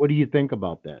 What do you think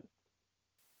about that?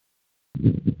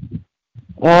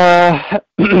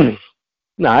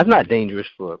 No, it's not dangerous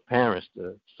for parents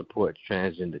to support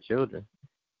transgender children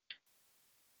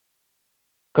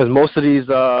because most of these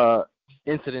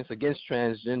incidents against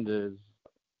transgenders,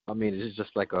 I mean, it's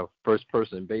just like a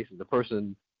first-person basis. The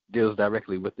person deals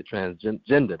directly with the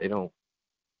transgender. They don't.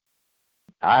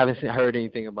 I haven't heard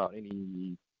anything about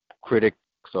any critics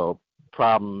or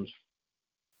problems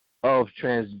of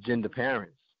transgender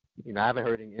parents. I haven't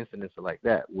heard any incidents like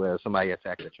that where somebody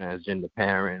attacked a transgender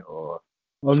parent or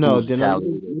Oh no, schools then let me,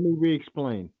 retaliated. let me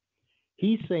re-explain.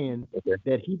 He's saying Okay.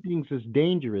 that he thinks it's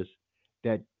dangerous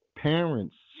that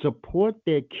parents support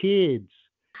their kids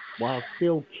while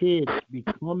still kids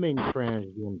becoming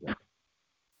transgender.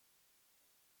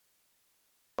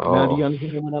 Now, do Oh, you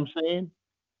understand what I'm saying?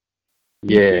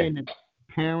 He's yeah. saying that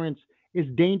parents, it's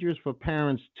dangerous for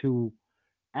parents to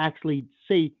actually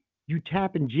say, you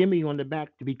tapping Jimmy on the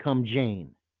back to become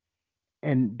Jane.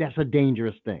 And that's a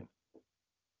dangerous thing.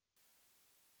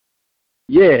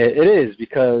 Yeah, it is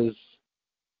because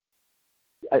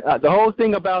the whole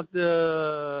thing about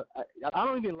I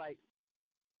don't even like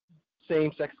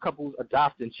same-sex couples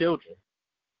adopting children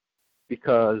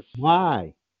because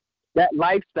Why? that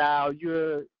lifestyle,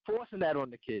 you're forcing that on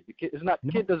the kid. The No.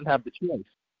 kid doesn't have the choice.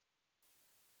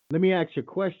 Let me ask you a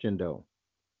question though.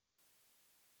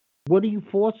 What are you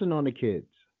forcing on the kids?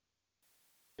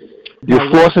 You're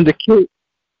forcing the kid.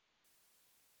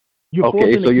 You're Okay,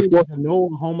 forcing so the you're kids to know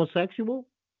a homosexual,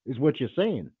 is what you're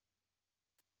saying.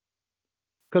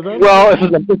 Well, if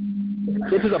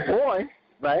it's a boy,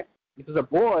 right? If it's a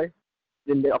boy,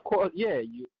 then of course, yeah,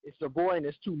 it's a boy and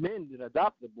there's two men that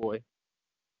adopt the boy.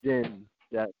 Then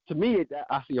that, to me,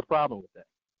 I see a problem with that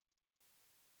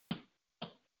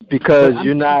because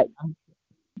you're not.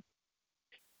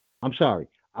 I'm sorry.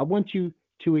 I want you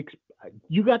to.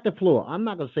 You got the floor. I'm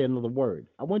not gonna say another word.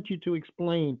 I want you to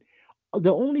explain.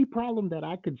 The only problem that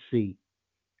I could see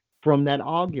from that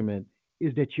argument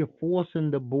is that you're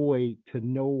forcing the boy to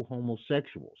know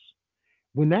homosexuals.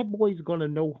 When that boy's gonna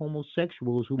know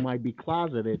homosexuals who might be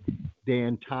closeted their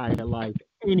entire life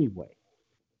anyway.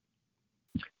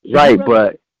 So Right,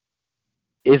 but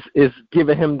it's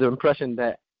giving him the impression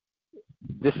that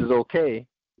this is okay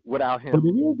without him. But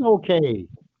it is okay.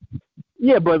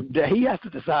 Yeah, but he has to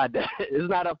decide that. It's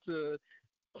not up to.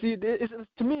 See,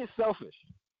 to me, it's selfish.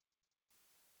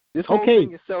 This whole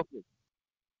thing is selfish.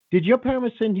 Did your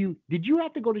parents send you? Did you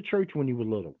have to go to church when you were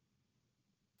little?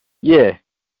 Yeah.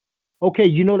 Okay,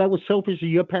 you know that was selfish of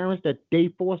your parents that they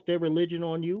forced their religion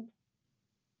on you.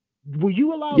 Were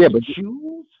you allowed to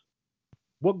choose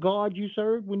what God you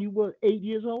served when you were 8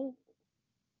 years old?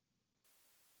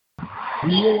 Were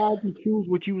you allowed to choose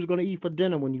what you was going to eat for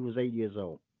dinner when you was 8 years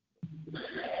old?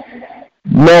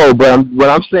 No, but what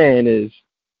I'm saying is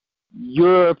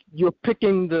you're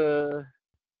picking the.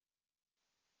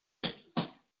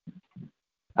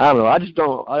 I don't know. I just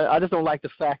don't like the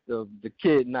fact of the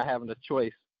kid not having a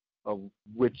choice of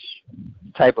which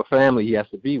type of family he has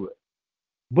to be with.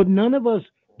 But none of us.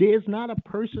 There's not a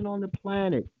person on the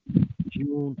planet,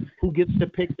 June, who gets to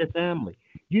pick their family.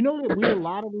 You know that we're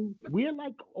lottery. We're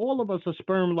like all of us a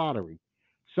sperm lottery.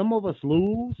 Some of us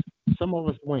lose. Some of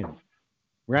us win.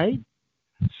 Right?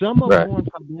 Some are born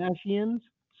Kardashians.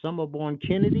 Some are born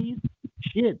Kennedys.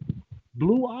 Shit.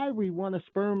 Blue Ivy won a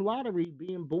sperm lottery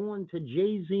being born to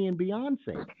Jay-Z and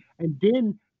Beyonce. And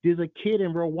then there's a kid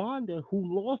in Rwanda who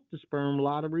lost the sperm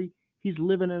lottery. He's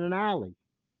living in an alley.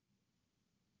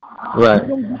 Right. We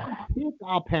don't get to pick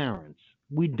our parents.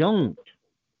 We don't.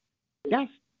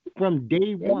 That's from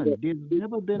day one. There's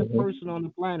never been a person on the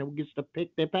planet who gets to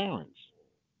pick their parents.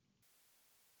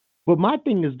 But my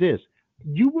thing is this: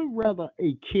 you would rather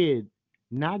a kid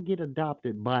not get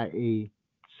adopted by a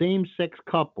same-sex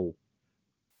couple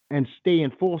and stay in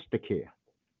foster care,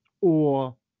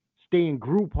 or stay in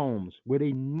group homes where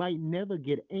they might never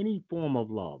get any form of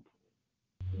love.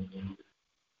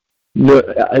 No,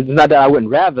 it's not that I wouldn't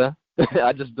rather.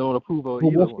 I just don't approve of But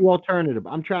either what's one. the alternative?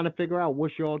 I'm trying to figure out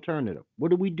what's your alternative.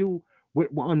 What do we do with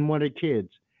on one of the kids?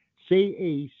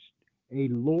 Say a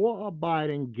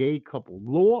law-abiding gay couple,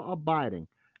 law-abiding.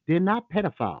 They're not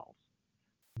pedophiles.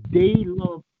 They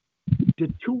love the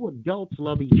two adults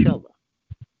love each other.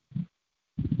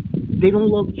 They don't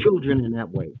love children in that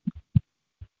way.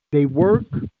 They work,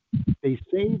 they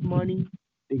save money,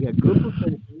 they get good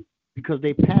percentages because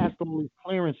they passed all these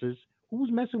clearances.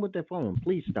 Who's messing with their phone?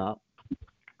 Please stop.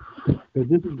 Because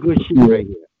this is good shit right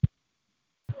here.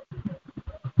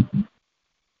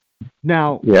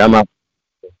 Now, yeah, I'm out.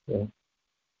 Yeah.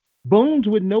 Bones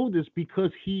would know this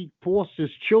because he forces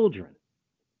children.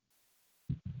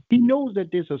 He knows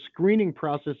that there's a screening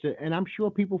process, and I'm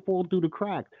sure people fall through the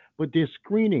cracks, but there's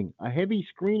screening, a heavy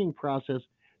screening process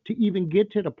to even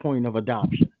get to the point of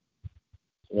adoption.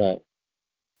 Right.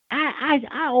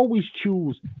 I always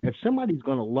choose if somebody's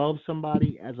gonna love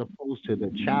somebody as opposed to the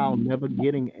child never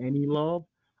getting any love.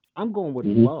 I'm going with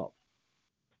love.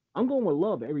 I'm going with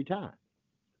love every time.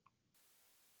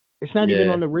 It's not even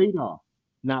Yeah. on the radar,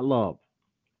 not love.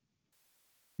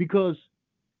 Because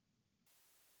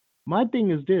my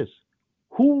thing is this: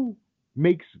 who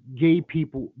makes gay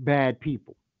people bad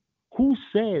people? Who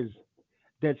says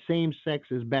that same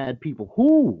sex is bad people?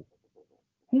 Who?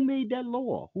 Who made that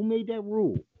law? Who made that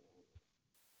rule?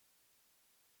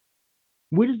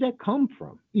 Where does that come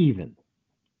from, even?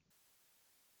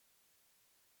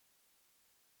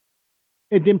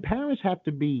 And then parents have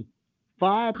to be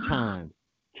 5 times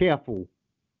careful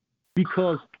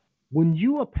because when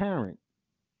you're a parent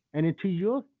and until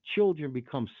your children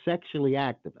become sexually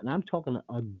active, and I'm talking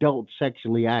adult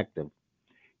sexually active,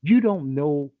 you don't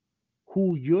know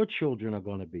who your children are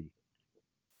going to be.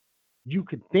 You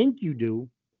could think you do,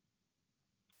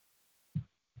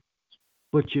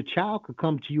 But your child could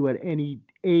come to you at any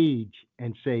age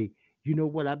and say, you know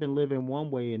what, I've been living one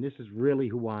way and this is really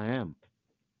who I am.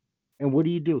 And what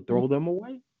do? Throw them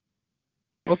away?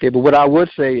 Okay, but what I would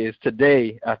say is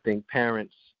today, I think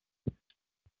parents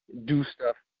do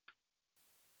stuff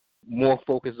more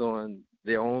focused on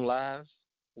their own lives,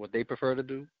 what they prefer to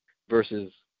do,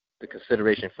 versus the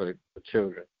consideration for the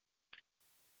children.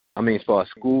 I mean, as far as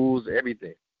schools,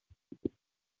 everything.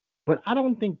 But I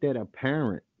don't think that a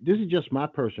parent, this is just my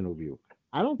personal view,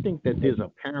 I don't think that there's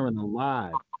a parent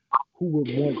alive who would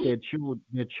want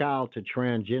their child to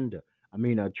transgender. I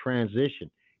mean, a transition.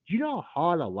 Do you know how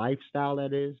hard a lifestyle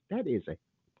that is? That is a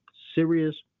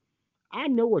serious. I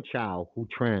know a child who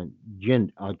transitioned,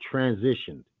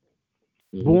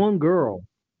 Hmm. born girl,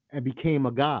 and became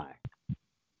a guy.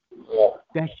 Yeah.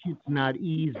 That shit's not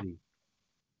easy.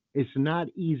 It's not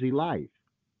easy life.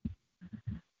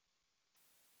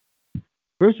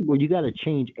 First of all, you got to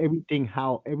change everything,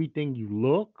 how everything you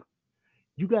look.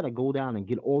 You got to go down and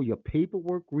get all your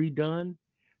paperwork redone.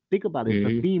 Think about it. It's a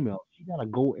Hmm. female. She got to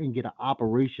go and get an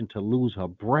operation to lose her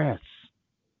breasts.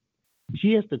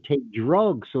 She has to take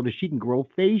drugs so that she can grow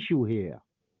facial hair.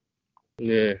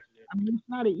 Yeah. I mean, it's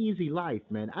not an easy life,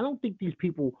 man. I don't think these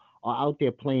people are out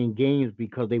there playing games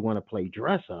because they want to play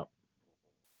dress up.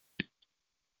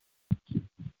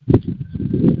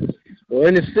 Well,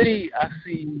 in the city, I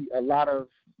see a lot of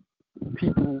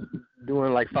people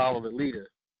doing like follow the leader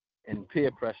and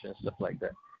peer pressure and stuff like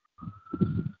that.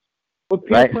 But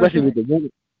peer Right? Especially pressure, with the women.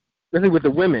 Especially with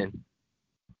the women,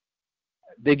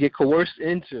 they get coerced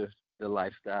into the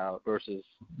lifestyle versus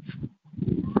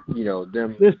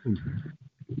them. listen,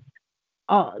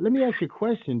 let me ask you a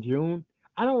question, June.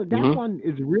 I don't, that Hmm. one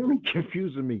is really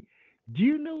confusing me. Do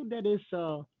you know that it's,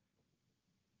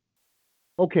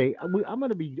 okay, I'm going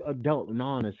to be adult and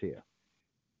honest here.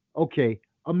 Okay,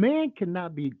 a man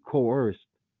cannot be coerced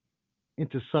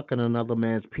into sucking another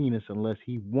man's penis unless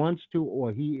he wants to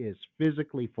or he is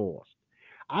physically forced.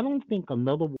 I don't think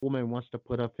another woman wants to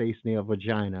put her face near a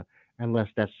vagina unless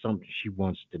that's something she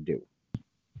wants to do.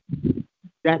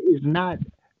 That is not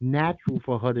natural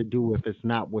for her to do if it's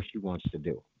not what she wants to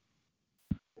do.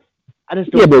 I just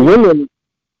Yeah, don't but see it.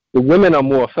 the women are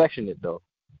more affectionate though.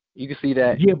 You can see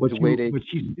that Yeah, the way they. but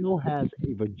she still has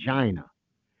a vagina.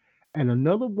 And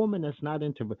another woman that's not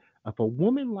into if a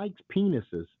woman likes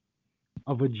penises,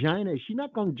 a vagina, she's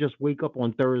not gonna just wake up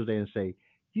on Thursday and say,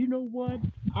 you know what?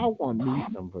 I want me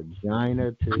some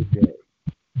vagina today.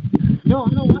 No,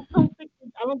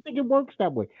 I don't think it works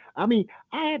that way. I mean,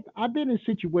 I've been in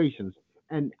situations,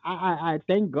 and I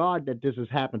thank God that this has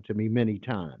happened to me many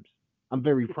times. I'm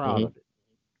very proud Hmm. of it.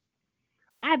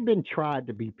 I've been tried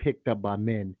to be picked up by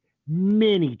men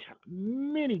many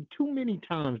times, too many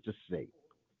times to say,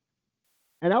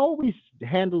 and I always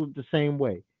handle it the same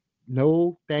way.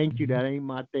 No, thank you, that ain't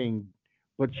my thing.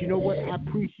 But you know what? I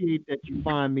appreciate that you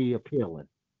find me appealing.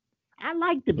 I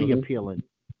like to be Hmm. appealing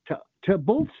to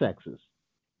both sexes.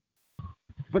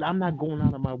 But I'm not going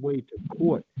out of my way to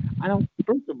court. I don't.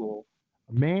 First of all,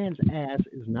 a man's ass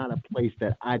is not a place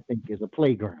that I think is a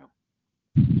playground,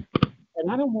 and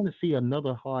I don't want to see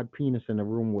another hard penis in the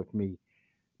room with me,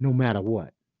 no matter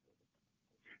what.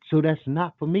 So that's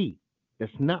not for me.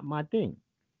 That's not my thing.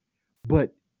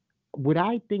 But would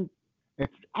I think? If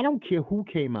I don't care who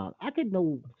came out, I could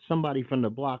know somebody from the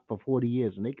block for 40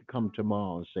 years, and they could come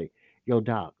tomorrow and say, "Yo,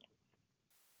 doc,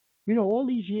 all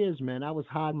these years, man, I was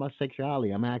hiding my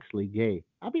sexuality. I'm actually gay."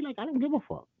 I'll be like, I don't give a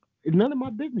fuck. It's none of my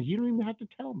business. You don't even have to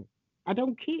tell me. I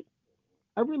don't care.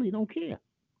 I really don't care.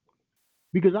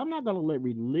 Because I'm not going to let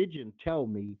religion tell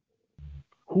me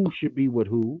who should be with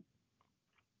who.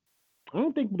 I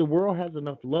don't think the world has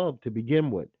enough love to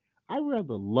begin with. I'd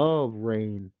rather love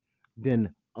reign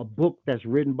than a book that's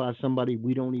written by somebody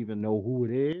we don't even know who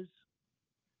it is.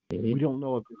 Hmm. We don't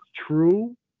know if it's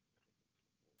true.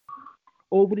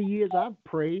 Over the years, I've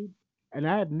prayed, and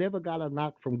I have never got a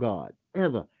knock from God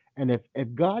ever. And if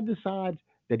God decides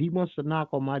that He wants to knock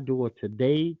on my door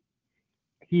today,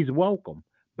 He's welcome.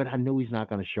 But I know He's not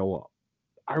going to show up.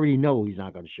 I already know He's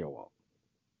not going to show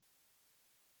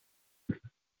up.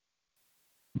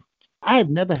 I have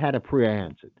never had a prayer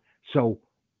answered. So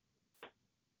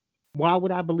why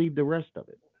would I believe the rest of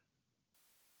it?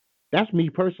 That's me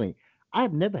personally.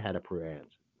 I've never had a prayer answered.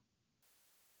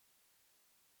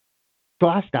 So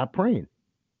I stopped praying.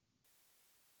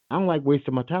 I don't like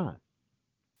wasting my time.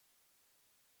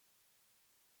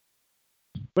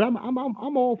 But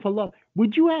I'm all for love.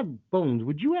 Would you have Bones?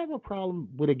 Would you have a problem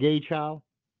with a gay child?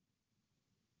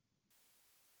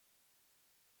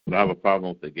 Would I have a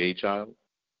problem with a gay child?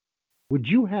 Would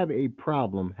you have a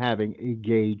problem having a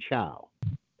gay child?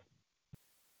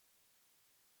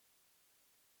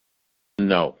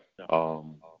 No.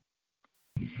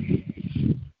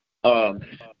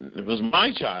 If it was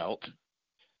my child,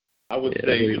 I would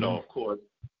say, of course,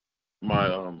 my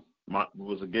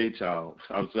was a gay child.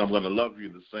 I would say I'm going to love you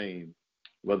the same,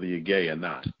 whether you're gay or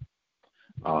not.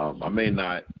 I may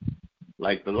not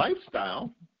like the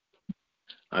lifestyle.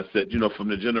 I said, from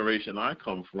the generation I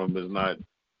come from is not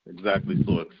exactly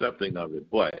so accepting of it,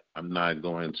 but I'm not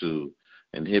going to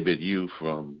inhibit you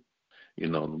from,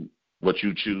 what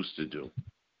you choose to do.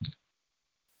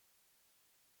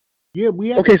 Yeah, we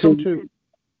have Okay, to come to.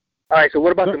 All right, so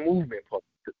what about the movement part?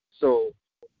 So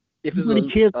if it's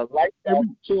a lifestyle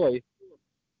choice,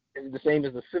 it's the same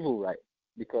as a civil right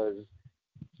because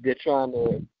they're trying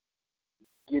to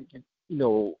get,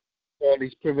 all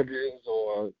these privileges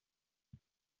or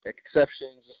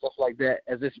exceptions and stuff like that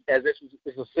as if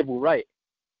it's a civil right.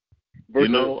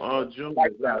 June, June,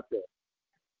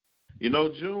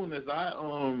 as I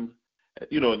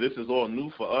this is all new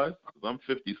for us. I'm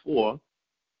 54,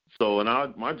 so in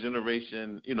my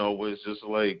generation, was just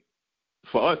like,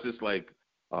 for us, it's like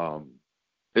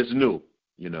it's new,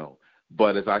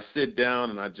 But as I sit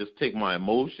down and I just take my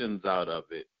emotions out of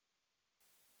it,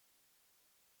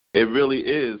 it really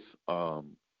is.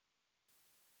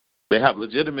 They have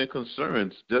legitimate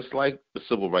concerns, just like the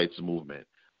civil rights movement.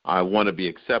 I want to be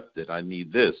accepted. I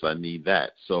need this. I need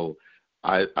that. So,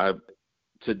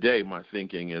 today my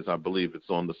thinking is I believe it's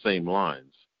on the same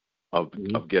lines of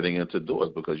getting into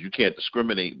doors, because you can't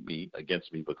discriminate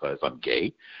against me because I'm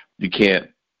gay. You can't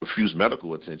refuse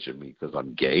medical attention me because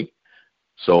I'm gay.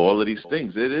 So all of these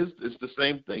things, it's the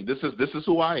same thing. This is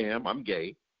who I am. I'm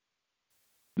gay.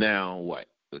 Now what?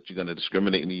 That you're going to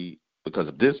discriminate me because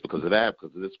of this, because of that,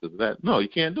 because of this, because of that? No, you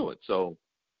can't do it. So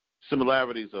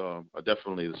similarities are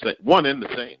definitely the same, one and the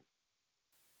same.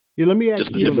 Yeah, let me ask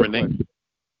you a different name.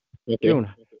 Okay. June,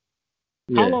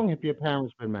 how long have your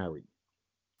parents been married?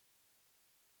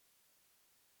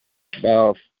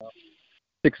 About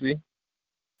 60.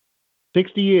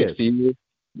 60 years. 60 years.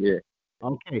 Yeah.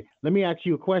 Okay, let me ask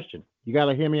you a question. You got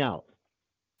to hear me out.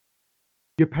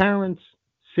 Your parents,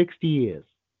 60 years.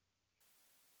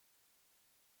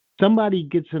 Somebody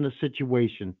gets in a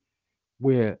situation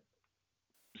where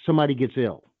somebody gets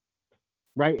ill,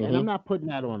 right? And I'm not putting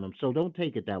that on them, so don't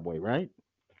take it that way, right?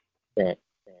 Right.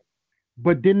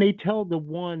 But then they tell the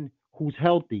one who's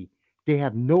healthy they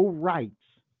have no rights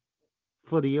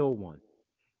for the ill one.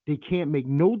 They can't make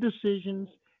no decisions.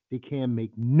 They can't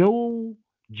make no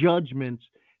judgments.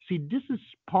 See, this is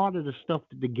part of the stuff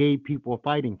that the gay people are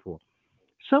fighting for.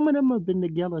 Some of them have been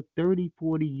together 30,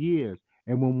 40 years.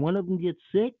 And when one of them gets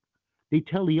sick, they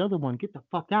tell the other one, get the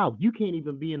fuck out. You can't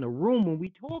even be in the room when we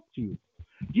talk to you.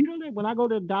 You know that when I go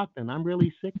to the doctor and I'm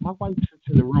really sick, my wife sits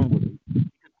in the room with me.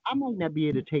 I might not be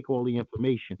able to take all the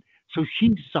information. So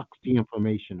she sucks the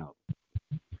information up.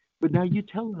 But now you're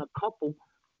telling a couple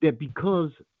that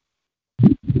because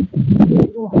they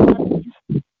don't have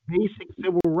these basic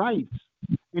civil rights,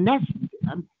 and that's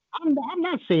I'm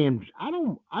not saying I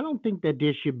don't think that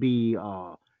there should be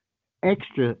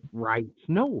extra rights,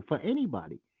 no, for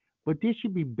anybody, but there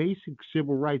should be basic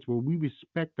civil rights where we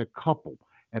respect the couple.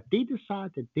 If they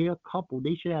decide that they're a couple,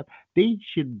 they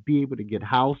should be able to get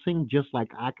housing just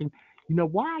like I can.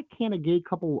 Why can't a gay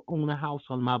couple own a house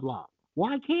on my block?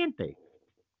 Why can't they?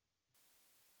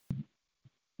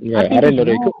 Yeah, I didn't know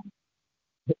they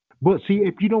could. But see,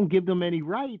 if you don't give them any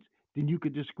rights, then you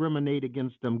could discriminate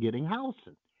against them getting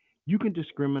housing. You can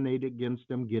discriminate against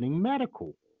them getting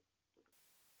medical.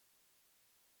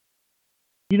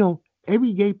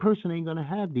 Every gay person ain't gonna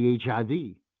have the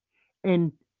HIV.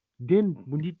 And then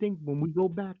when we go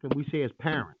back and we say as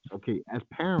parents,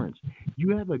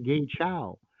 you have a gay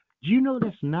child. Do you know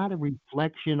that's not a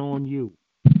reflection on you?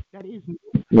 That is,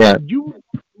 you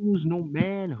lose no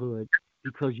manhood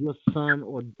because your son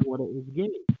or daughter is gay.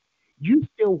 You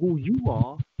still who you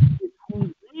are is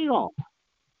who they are.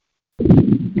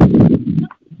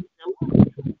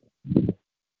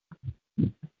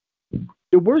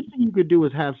 The worst thing you could do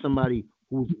is have somebody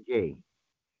who's gay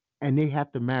and they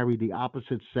have to marry the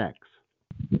opposite sex.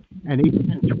 And they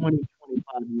spend 20,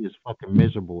 25 years fucking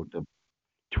miserable with them.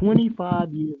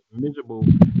 25 years miserable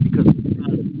because they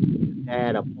trying to be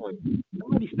at a point.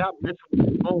 Somebody stop messing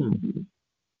with the phone.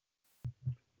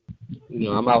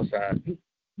 I'm outside.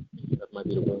 That might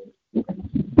be the word.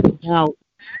 Now,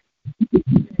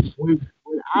 when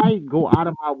I go out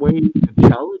of my way to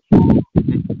tell you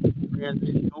that you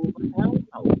transition over, hell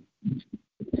no.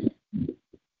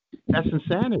 That's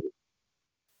insanity.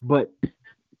 But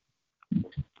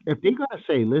if they're gonna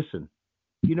say, listen,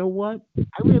 you know what?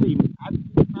 I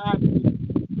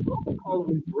call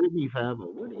me Britney forever.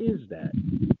 What is that?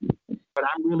 but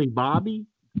I'm really Bobby,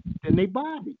 then they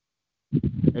Bobby.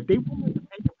 If they willing to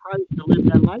pay the price to live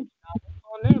that lifestyle, that's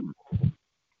on them.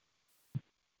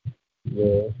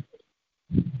 Yeah.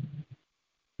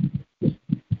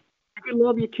 You can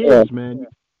love your kids, man. You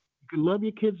can love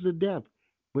your kids to death.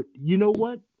 But you know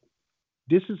what?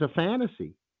 This is a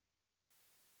fantasy.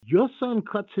 Your son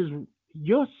cuts his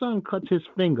your son cuts his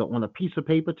finger on a piece of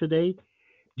paper today.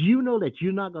 Do you know that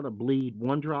you're not gonna bleed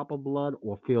one drop of blood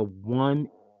or feel 1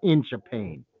 inch of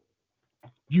pain?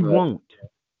 You Right. won't.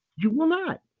 You will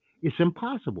not. It's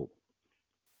impossible.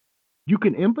 You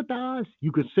can empathize,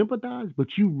 you can sympathize, but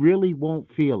you really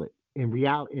won't feel it in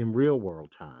real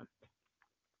world time.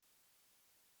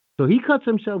 So he cuts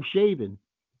himself shaving.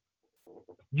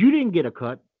 You didn't get a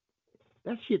cut.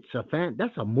 That shit's a fan.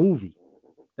 That's a movie.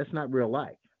 That's not real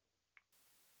life.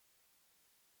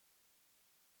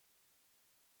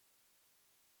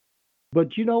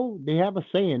 But you know, they have a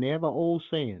saying. They have an old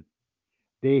saying.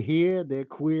 They're here. They're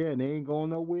queer, and they ain't going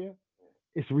nowhere.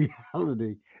 It's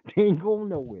reality. They ain't going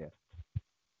nowhere.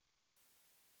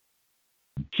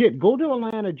 Shit, go to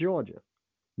Atlanta, Georgia.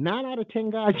 9 out of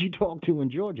 10 guys you talk to in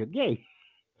Georgia, gay.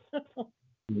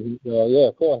 Yeah,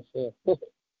 of course. Yeah.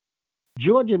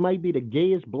 Georgia might be the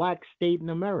gayest black state in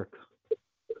America.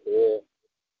 Yeah.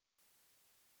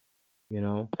 You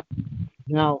know.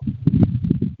 Now,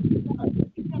 you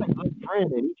got a good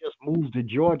friend, and he just moved to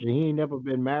Georgia. He ain't never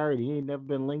been married. He ain't never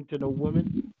been linked to no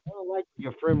women. I don't like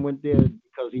your friend went there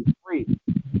because he's free.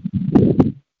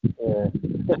 Yeah.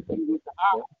 He was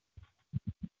out.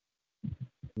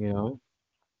 You know.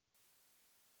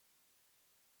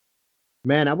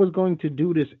 Man, I was going to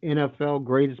do this NFL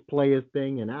greatest players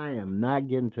thing, and I am not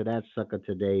getting to that sucker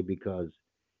today because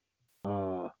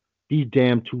uh, these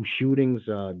damn two shootings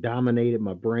dominated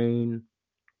my brain.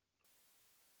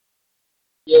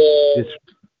 Yeah. This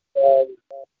Um,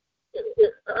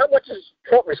 how much is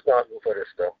Trump responsible for this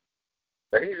stuff?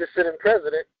 But he's a sitting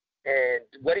president, and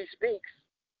what he speaks,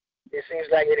 it seems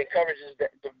like it encourages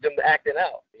them to acting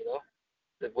out.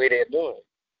 The way they're doing.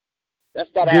 That's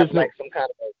got to have there's no like some kind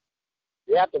of.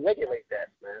 You have to regulate that,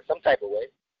 man, some type of way.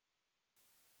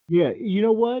 yeah. You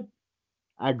know what?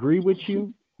 I agree with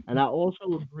you, and I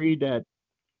also agree that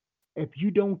if you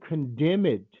don't condemn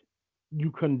it, you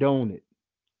condone it.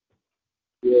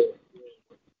 Yeah.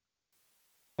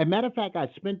 As a matter of fact, I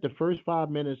spent the first 5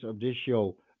 minutes of this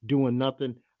show doing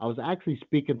nothing. I was actually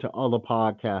speaking to other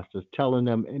podcasters, telling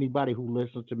them anybody who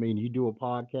listens to me and you do a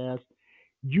podcast,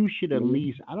 you should at Mm-hmm.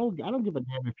 least I don't give a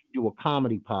damn if you do a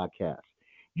comedy podcast.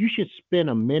 You should spend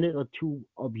a minute or two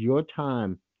of your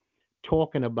time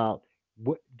talking about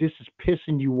what this is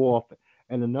pissing you off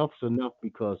and enough's enough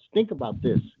because think about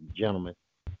this, gentlemen.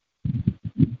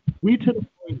 We to the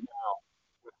point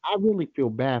I really feel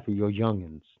bad for your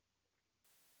youngins.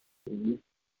 Mm-hmm.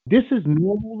 This is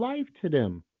normal life to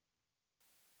them.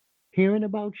 Hearing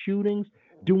about shootings,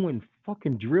 doing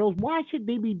fucking drills. Why should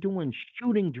they be doing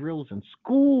shooting drills in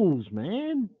schools,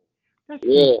 man? That's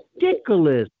Yeah.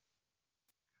 ridiculous.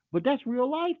 But that's real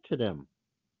life to them.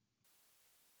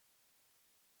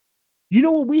 You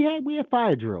know what we had? We had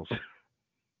fire drills.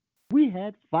 We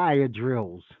had fire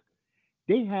drills.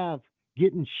 They have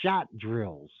getting shot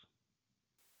drills.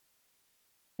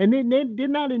 And then they're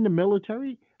not in the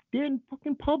military. They're in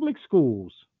fucking public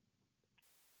schools.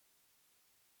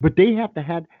 But they have to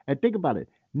have and think about it.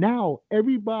 Now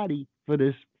everybody for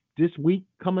this week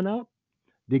coming up,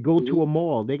 they go to Mm-hmm. a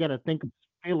mall. They gotta think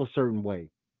feel a certain way.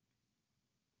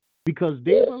 Because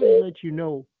they've Yeah. already So. let you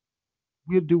know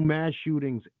we'll do mass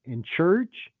shootings in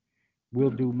church, we'll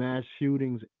do mass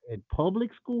shootings at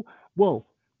public school. Well,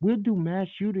 we'll do mass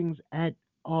shootings at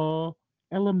uh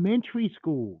elementary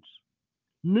schools,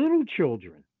 little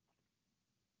children.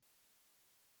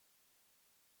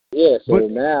 Yeah. But So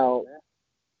now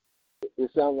it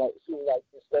seems like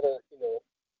instead of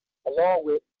along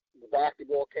with the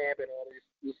basketball camp and all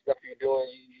this stuff you're doing,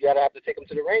 you gotta have to take them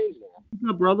to the range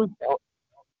my brother, now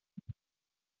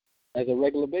as a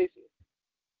regular basis.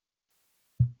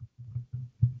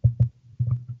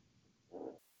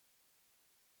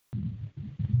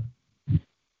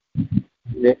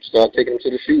 Yep. Start taking them to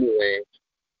the shooting range.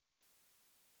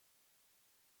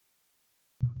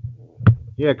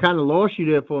 yeah, kind of lost you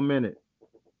there for a minute.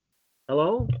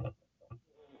 Hello,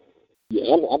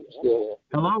 Yeah. I'm still here.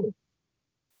 hello.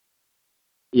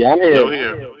 Yeah. I'm Still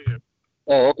here. here.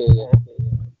 Oh, okay. Yeah.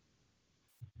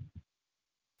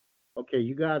 Okay,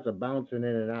 you guys are bouncing in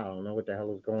and out. I don't know what the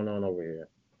hell is going on over here.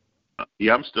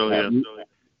 Yeah, I'm still here.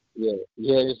 Yeah.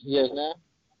 Yes. Now.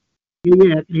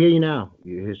 Yeah, I can hear you now.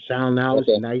 Your sound now is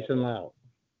Okay. nice and loud.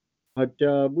 But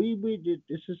we did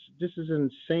this is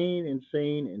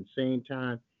insane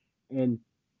time, And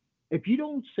if you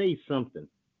don't say something,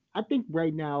 I think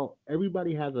right now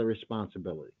everybody has a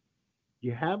responsibility.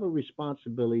 You have a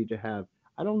responsibility to have.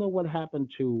 I don't know what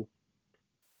happened to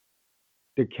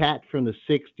the cat from the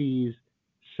 60s,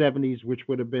 70s, which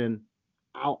would have been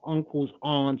our uncles,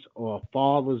 aunts, or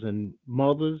fathers and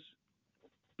mothers.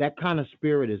 That kind of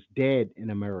spirit is dead in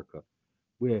America,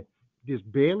 where there's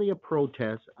barely a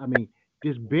protest. I mean,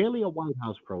 there's barely a White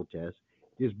House protest.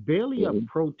 There's barely a Mm-hmm.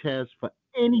 protest for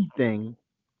anything,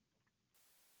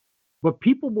 but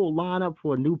people will line up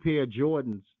for a new pair of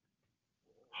Jordans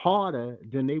harder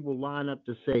than they will line up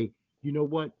to say, you know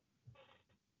what?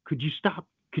 Could you stop?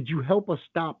 Could you help us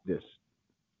stop this?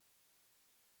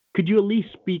 Could you at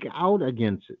least speak out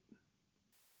against it?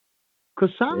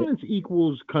 Because Yeah. silence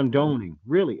equals condoning.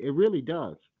 Really, it really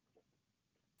does.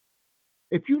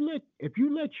 If you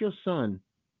let your son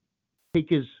take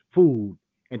his food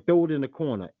and throw it in the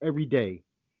corner every day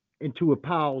until it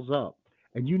piles up,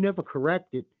 and you never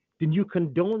correct it, then you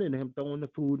condoning him throwing the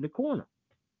food in the corner.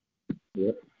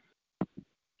 Yeah.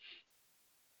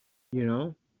 You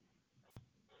know.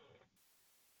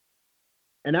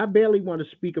 And I barely want to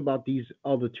speak about these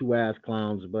other two ass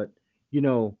clowns, but you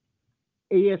know,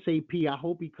 ASAP. I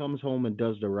hope he comes home and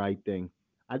does the right thing.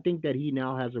 I think that he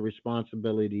now has a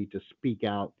responsibility to speak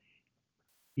out.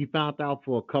 He found out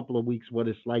for a couple of weeks what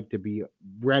it's like to be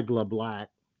regular black,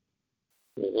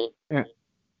 Mm-hmm. and,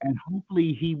 and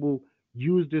hopefully he will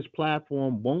use this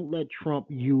platform. Won't let Trump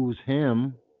use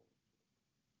him,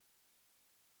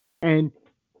 and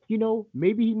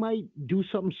maybe he might do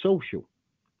something social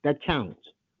that counts.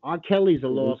 R. Kelly's a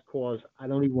Mm-hmm. lost cause. I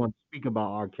don't even want to speak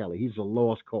about R. Kelly. He's a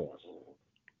lost cause.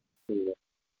 Yeah.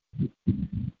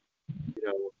 You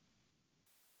know,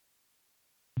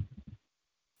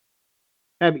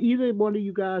 have either one of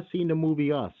you guys seen the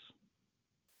movie Us?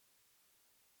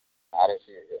 I didn't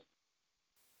see it yet.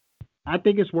 I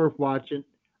think it's worth watching.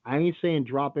 I ain't saying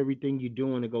drop everything you're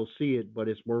doing to go see it, but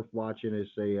it's worth watching.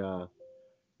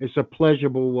 It's a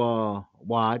pleasurable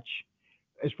watch.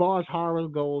 As far as horror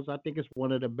goes, I think it's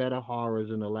one of the better horrors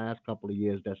in the last couple of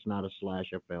years. That's not a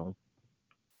slasher film.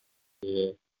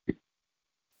 Yeah.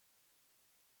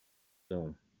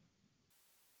 So,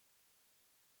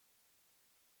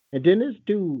 and then this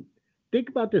dude, think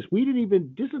about this. We didn't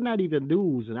even. This is not even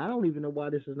news, and I don't even know why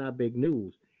this is not big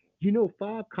news. You know,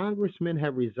 5 congressmen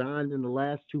have resigned in the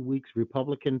last 2 weeks.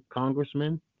 Republican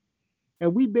congressmen,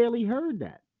 and we barely heard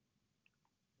that.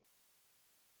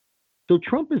 So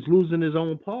Trump is losing his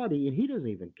own party, and he doesn't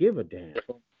even give a damn.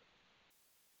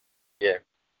 Yeah.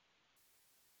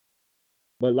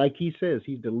 But like he says,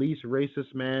 he's the least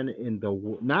racist man in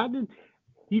the not in,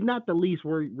 he's not the least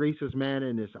racist man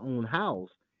in his own house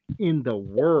in the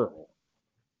world.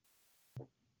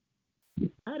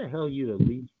 How the hell you the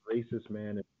least racist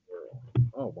man in the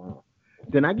world? Oh wow.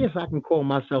 Then I guess I can call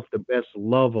myself the best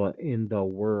lover in the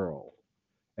world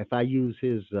if I use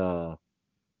his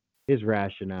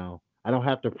rationale. I don't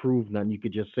have to prove nothing. You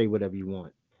could just say whatever you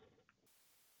want.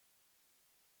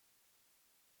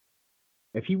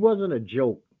 If he wasn't a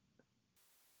joke,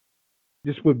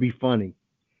 this would be funny.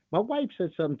 My wife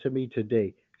said something to me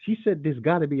today. She said there's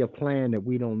got to be a plan that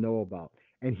we don't know about,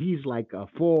 and he's like a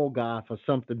fall guy for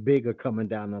something bigger coming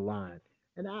down the line.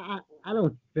 And I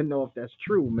don't even know if that's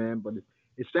true, man, but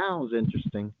it sounds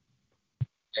interesting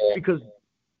Yeah. because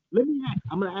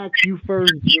I'm gonna ask you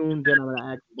first, June, then I'm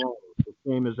gonna ask Bones the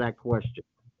same exact question.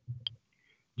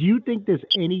 Do you think there's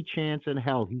any chance in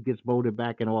hell he gets voted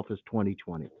back in office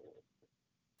 2020?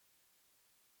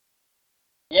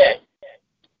 Yeah.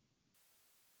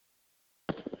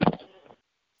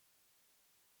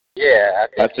 Yeah.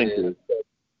 I I think think it is. that,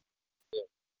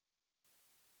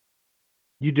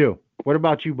 You do. What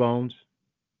about you, Bones?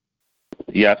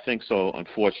 yeah, I think so.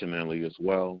 Unfortunately, as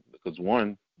well, because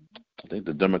one, I think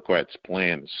the Democrats'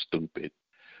 plan is stupid.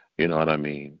 You know what I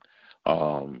mean?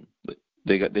 Um,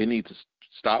 they need to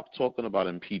stop talking about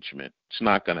impeachment. It's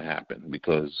not going to happen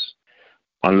because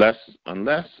unless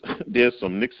there's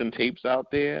some Nixon tapes out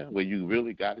there where you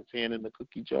really got his hand in the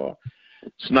cookie jar,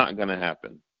 it's not going to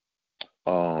happen.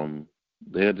 Um,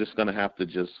 they're just going to have to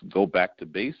just go back to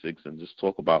basics and just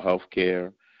talk about health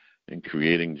care and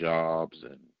creating jobs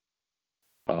and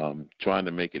trying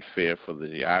to make it fair for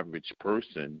the average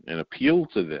person and appeal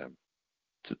to them,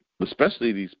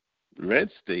 especially these red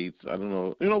states. I don't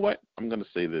know. You know what? I'm going to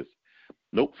say this.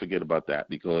 Nope, forget about that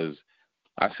because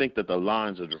I think that the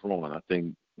lines are drawn. I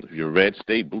think if you're red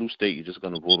state, blue state, you're just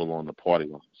going to vote along the party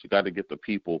lines. You got to get the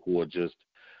people who are just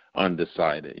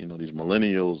undecided. You know, these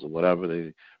millennials or whatever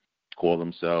they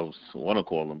want to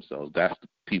call themselves. That's the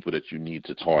people that you need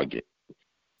to target.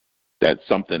 That's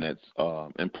something that's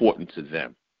important to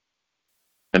them.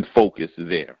 and focus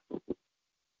there.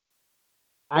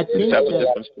 I There's think Have a that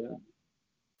different story.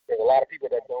 a lot of people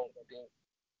that don't think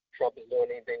Trump is doing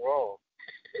anything wrong.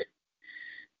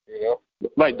 You know?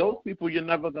 Like those people, you're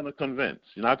never gonna convince.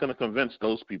 You're not gonna convince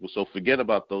those people. So forget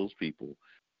about those people.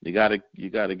 You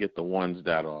gotta get the ones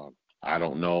that are, I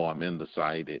don't know, I'm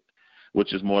undecided,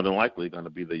 which is more than likely going to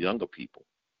be the younger people.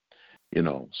 You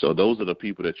know, so those are the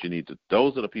people that you need to.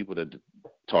 Those are the people that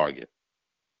target.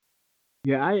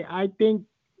 yeah, I think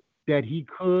that he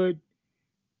could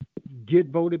get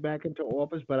voted back into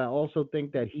office, but I also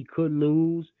think that he could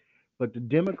lose. But the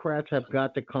Democrats have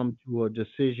got to come to a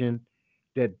decision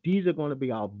that these are going to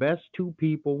be our best two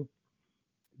people.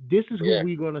 This is who Yeah.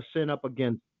 we're going to send up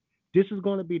against. This is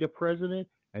going to be the president,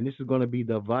 and this is going to be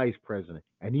the vice president,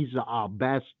 and these are our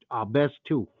best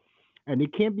two, and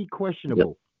it can't be Yep.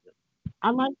 questionable. I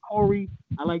like Corey.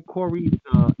 I like Corey's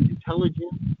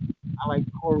intelligence. I like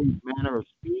Corey's manner of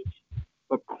speech.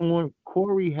 But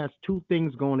Corey has two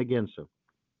things going against him.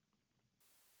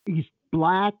 He's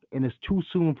black, and it's too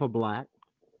soon for black,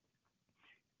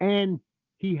 and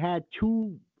he had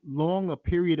too long a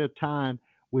period of time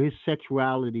where his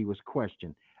sexuality was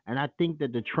questioned. And I think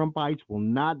that the Trumpites will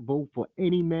not vote for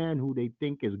any man who they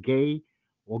think is gay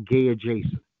or gay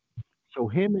adjacent. So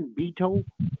him and Beto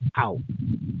out.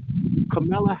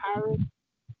 Kamala Harris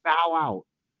bow out.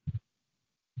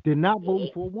 They're not voting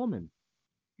for a woman.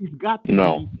 It's got to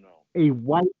No. be a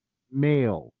white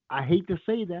male. I hate to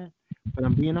say that, but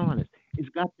I'm being honest. It's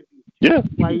got to be Yeah.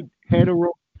 white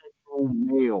heterosexual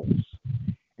males.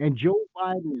 And Joe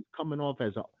Biden is coming off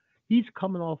as a he's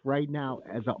coming off right now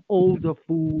as an older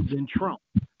fool than Trump.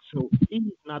 So he's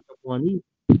not the one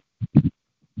either.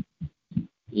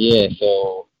 Yeah,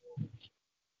 so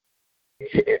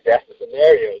if that's the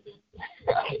scenario,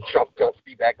 then I think Trump comes to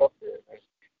be back up there.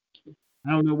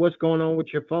 I don't know what's going on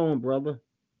with your phone, brother,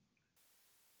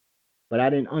 but I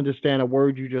didn't understand a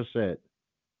word you just said.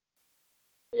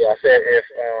 Yeah, I said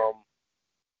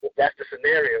if that's the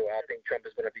scenario, I think Trump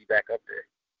is going to be back up there.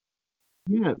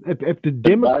 Yeah, if the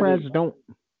Democrats don't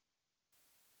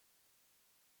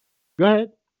go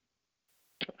ahead.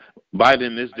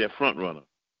 Biden is their front runner.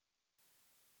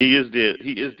 He is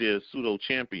their pseudo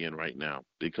champion right now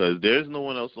because there's no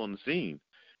one else on the scene.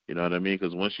 You know what I mean?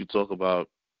 Because once you talk about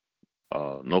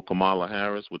no Kamala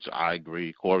Harris, which I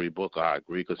agree, Cory Booker, I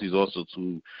agree, because he's also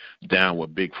too down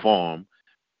with Big Farm.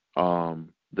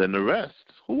 Then the rest,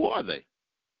 who are they?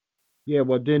 Yeah,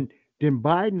 well then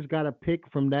Biden's got to pick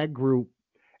from that group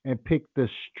and pick the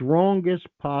strongest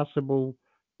possible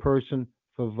person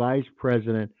for vice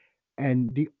president,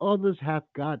 and the others have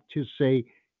got to say,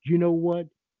 you know what,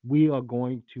 we are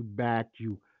going to back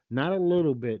you, not a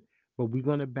little bit, but we're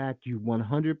going to back you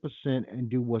 100% and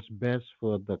do what's best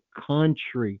for the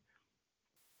country.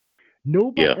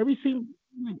 Nobody, Yeah,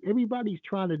 everybody's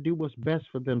trying to do what's best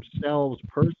for themselves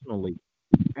personally,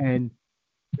 and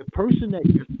the person that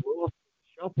gets lost in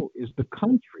the shuffle is the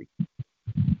country.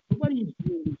 Nobody's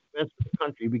doing what's best for the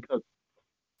country because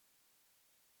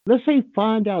let's say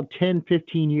find out 10,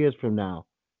 15 years from now.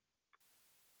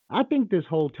 I think this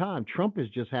whole time Trump has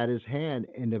just had his hand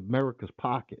in America's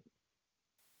pocket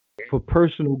for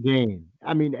personal gain.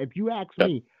 I mean, if you ask yeah,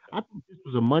 me, I think this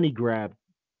was a money grab,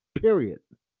 period.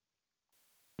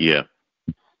 yeah.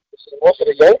 So most of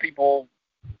the young people,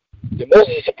 the most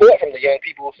of the support from the young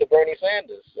people is for Bernie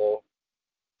Sanders. So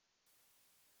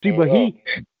I See, don't but know.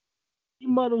 he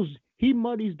muddles he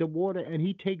muddies the water and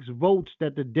he takes votes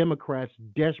that the Democrats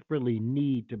desperately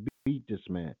need to beat this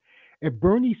man. If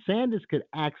Bernie Sanders could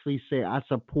actually say, I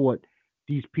support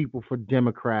these people for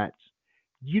Democrats,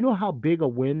 you know how big a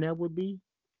win that would be?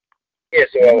 Yeah,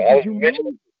 so That would be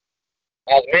humongous.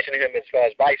 I was mentioning him as far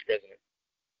as vice president.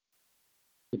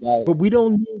 But we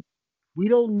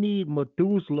don't need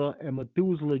Methuselah and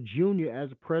Methuselah Jr. as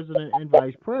president and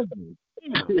vice president.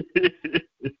 Damn.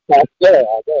 I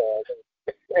know.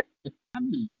 I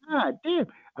mean, God damn.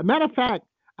 A matter of fact,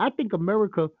 I think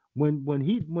America, when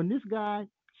this guy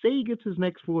say he gets his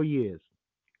next 4 years,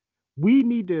 we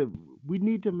need to we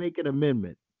need to make an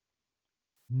amendment.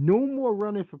 No more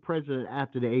running for president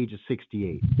after the age of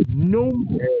 68. No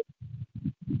more.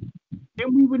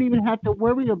 Then we wouldn't even have to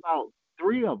worry about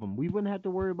three of them. We wouldn't have to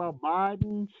worry about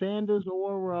Biden, Sanders,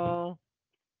 or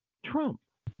Trump.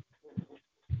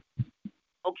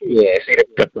 Okay. Yeah, see, the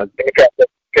Democrats were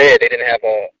prepared. They didn't have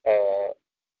a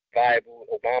viable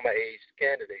Obama age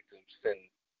candidate to send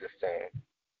this time.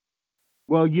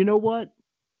 Well, you know what?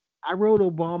 I wrote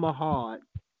Obama hard,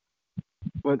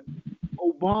 but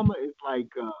Obama is like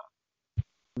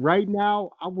right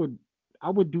now. I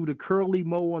would do the curly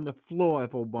mo on the floor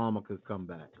if Obama could come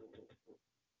back.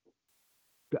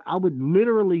 I would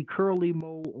literally curly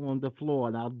mow on the floor,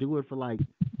 and I'll do it for like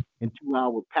in 2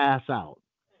 hours, pass out.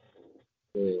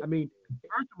 Yeah. I mean,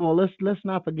 first of all, let's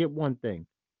not forget one thing.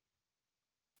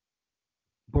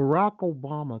 Barack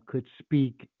Obama could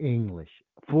speak English,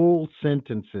 full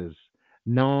sentences,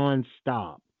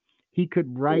 non-stop. He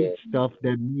could write Yeah. stuff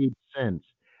that made sense,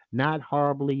 not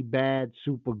horribly bad,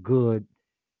 super good,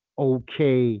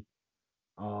 okay,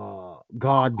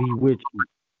 God be with you.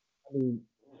 I mean,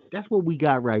 that's what we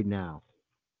got right now.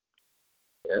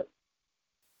 Yeah.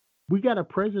 We got a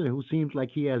president who seems like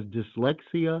he has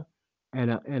dyslexia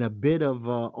and a bit of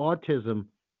autism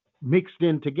mixed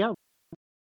in together.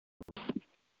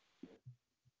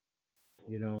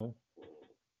 You know,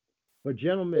 but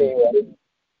gentlemen,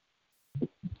 Yeah.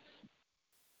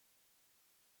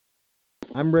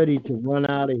 I'm ready to run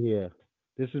out of here.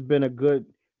 This has been a good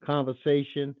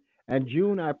conversation. And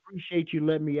June, I appreciate you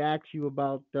letting me ask you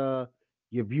about your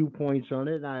viewpoints on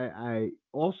it. I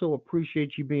also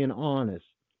appreciate you being honest.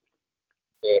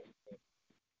 Yeah.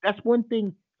 That's one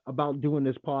thing about doing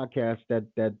this podcast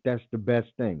that's the best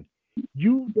thing.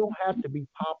 You don't have to be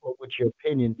popular with your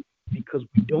opinion because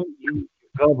we don't use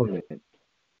your government.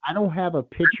 I don't have a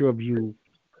picture of you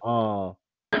uh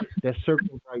that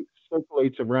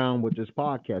circulates around with this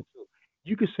podcast. So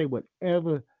you can say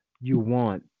whatever you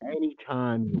want,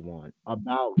 anytime you want,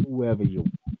 about whoever you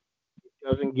want. It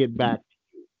doesn't get back.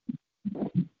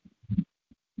 I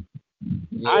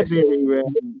Yeah. very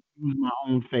rarely use my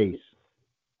own face.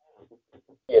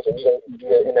 Yeah. So we gonna do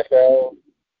the NFL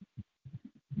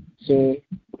soon.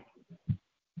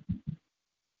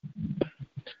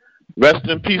 Rest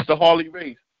in peace to Harley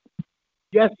Race.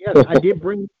 Yes, yes, I did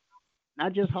bring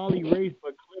not just Holly Race,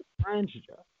 but Cliff Branch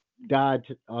died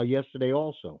yesterday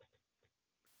also.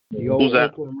 The Who's old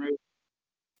that? Oakland Raiders.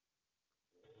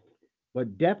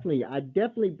 But definitely, I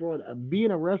definitely brought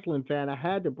being a wrestling fan. I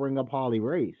had to bring up Holly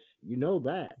Race. You know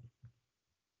that.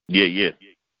 Yeah, yeah.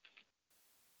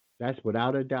 That's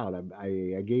without a doubt.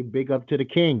 I gave big up to the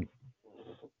king.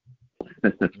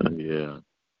 Yeah.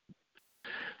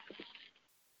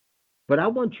 But I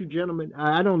want you gentlemen.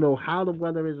 I don't know how the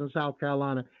weather is in South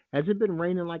Carolina. Has it been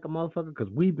raining like a motherfucker? Because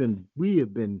we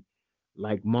have been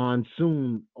like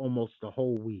monsoon almost the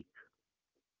whole week.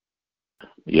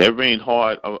 Yeah, it rained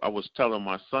hard. I was telling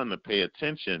my son to pay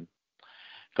attention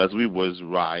because we was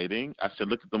riding. I said,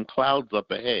 look at them clouds up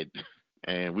ahead.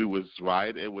 And we was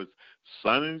riding. It was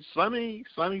sunny, sunny,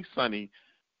 sunny, sunny.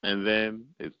 And then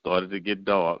it started to get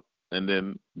dark. And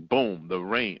then, boom, the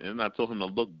rain. And I told him to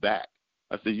look back.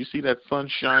 I said, you see that sun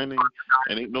shining?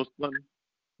 And ain't no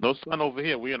sun over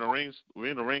here. We're in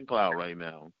a rain cloud right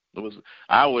now. It was.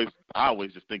 I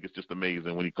always just think it's just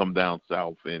amazing when you come down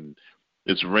south and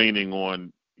it's raining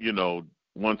on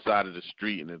one side of the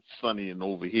street and it's sunny, and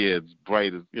over here it's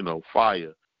bright as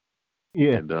fire.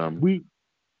 Yeah, And we.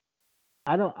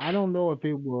 I don't know if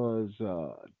it was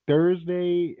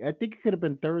Thursday. I think it could have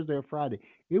been Thursday or Friday.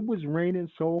 It was raining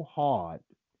so hard.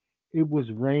 It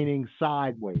was raining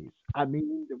sideways. I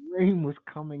mean, the rain was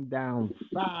coming down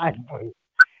sideways.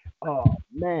 Oh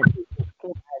man, it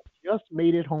was I just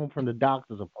made it home from the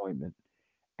doctor's appointment,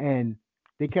 and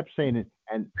they kept saying it.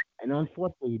 And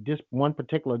unfortunately, this one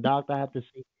particular doctor I have to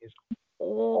see is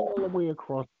all the way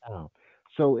across town.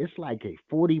 So it's like a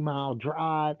 40-mile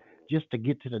drive just to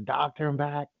get to the doctor and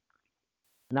back.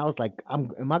 And I was like,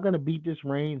 am I gonna beat this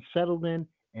rain? Settled in,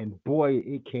 and boy,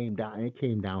 it came down. It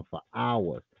came down for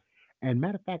hours. And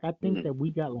matter of fact, I think mm, that we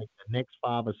got like the next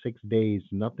 5 or 6 days,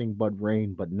 nothing but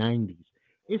rain, but 90s.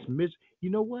 It's miss. You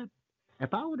know what?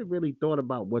 If I would have really thought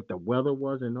about what the weather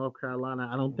was in North Carolina,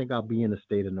 I don't think I'll be in the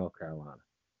state of North Carolina.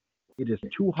 It is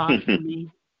too hot for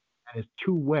me, and it's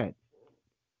too wet.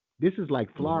 This is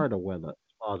like Florida weather, as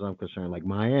far as I'm concerned, like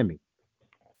Miami.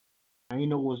 I ain't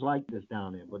know it was like this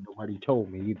down there, but nobody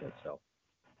told me either. So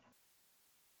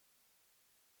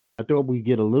I thought we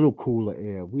get a little cooler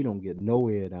air. We don't get no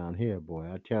air down here, boy.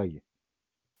 I tell you,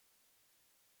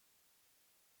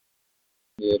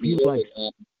 Yeah. We feels like.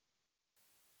 always.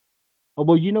 Oh,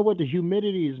 well, you know what? The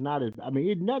humidity is not as. I mean,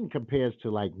 it nothing compares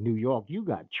to like New York. You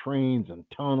got trains and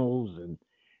tunnels, and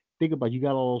think about you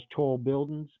got all those tall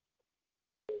buildings.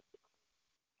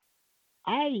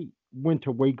 I went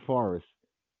to Wake Forest,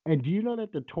 and do you know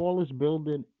that the tallest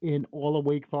building in all of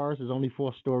Wake Forest is only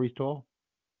 4 stories tall?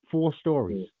 4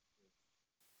 stories.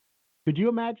 Could you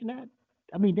imagine that?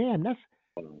 I mean, damn, that's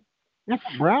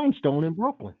a brownstone in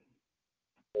Brooklyn.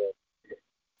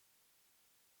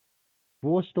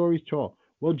 4 stories tall.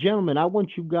 Well, gentlemen, I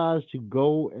want you guys to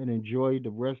go and enjoy the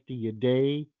rest of your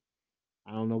day.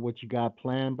 I don't know what you got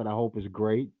planned, but I hope it's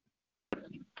great.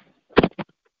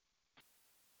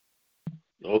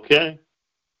 okay.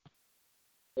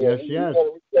 Yes, You're yes.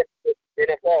 going to reschedule the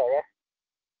NFL, right?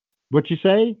 What you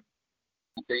say?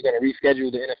 So you're going to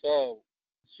reschedule the NFL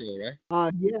show,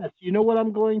 right? Yes. You know what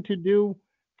I'm going to do?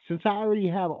 Since I already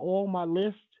have all my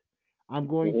list, I'm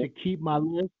going to keep my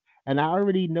list. And I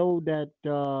already know that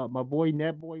my boy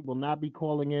Netboy will not be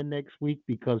calling in next week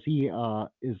because he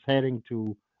is heading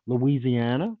to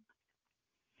Louisiana.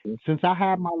 Since I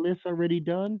have my list already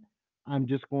done, I'm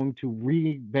just going to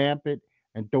revamp it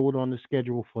and throw it on the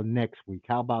schedule for next week.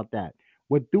 How about that?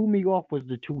 What threw me off was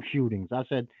the two shootings. I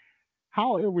said,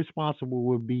 how irresponsible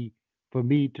would it be for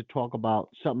me to talk about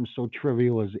something so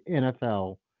trivial as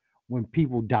NFL when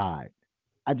people died?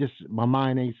 My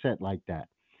mind ain't set like that.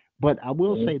 But I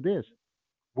will say this: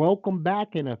 welcome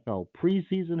back, NFL.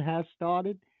 Preseason has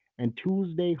started, and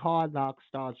Tuesday Hard Knock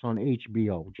starts on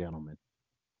HBO, gentlemen.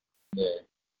 Yeah.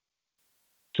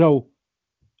 So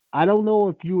I don't know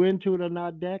if you into it or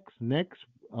not, Dex. Next,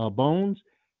 Bones.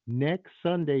 Next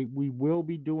Sunday we will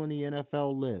be doing the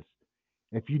NFL list.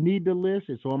 If you need the list,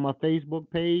 it's on my Facebook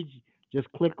page.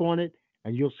 Just click on it,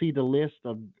 and you'll see the list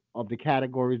of the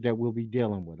categories that we'll be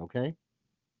dealing with. Okay.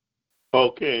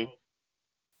 Okay.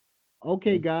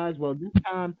 Okay, guys. Well, this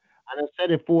time I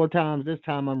said it 4 times. This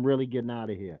time I'm really getting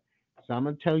out of here. So I'm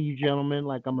gonna tell you, gentlemen,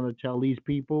 like I'm gonna tell these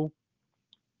people,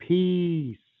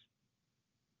 peace.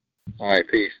 All right,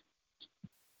 peace.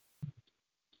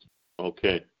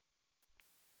 Okay.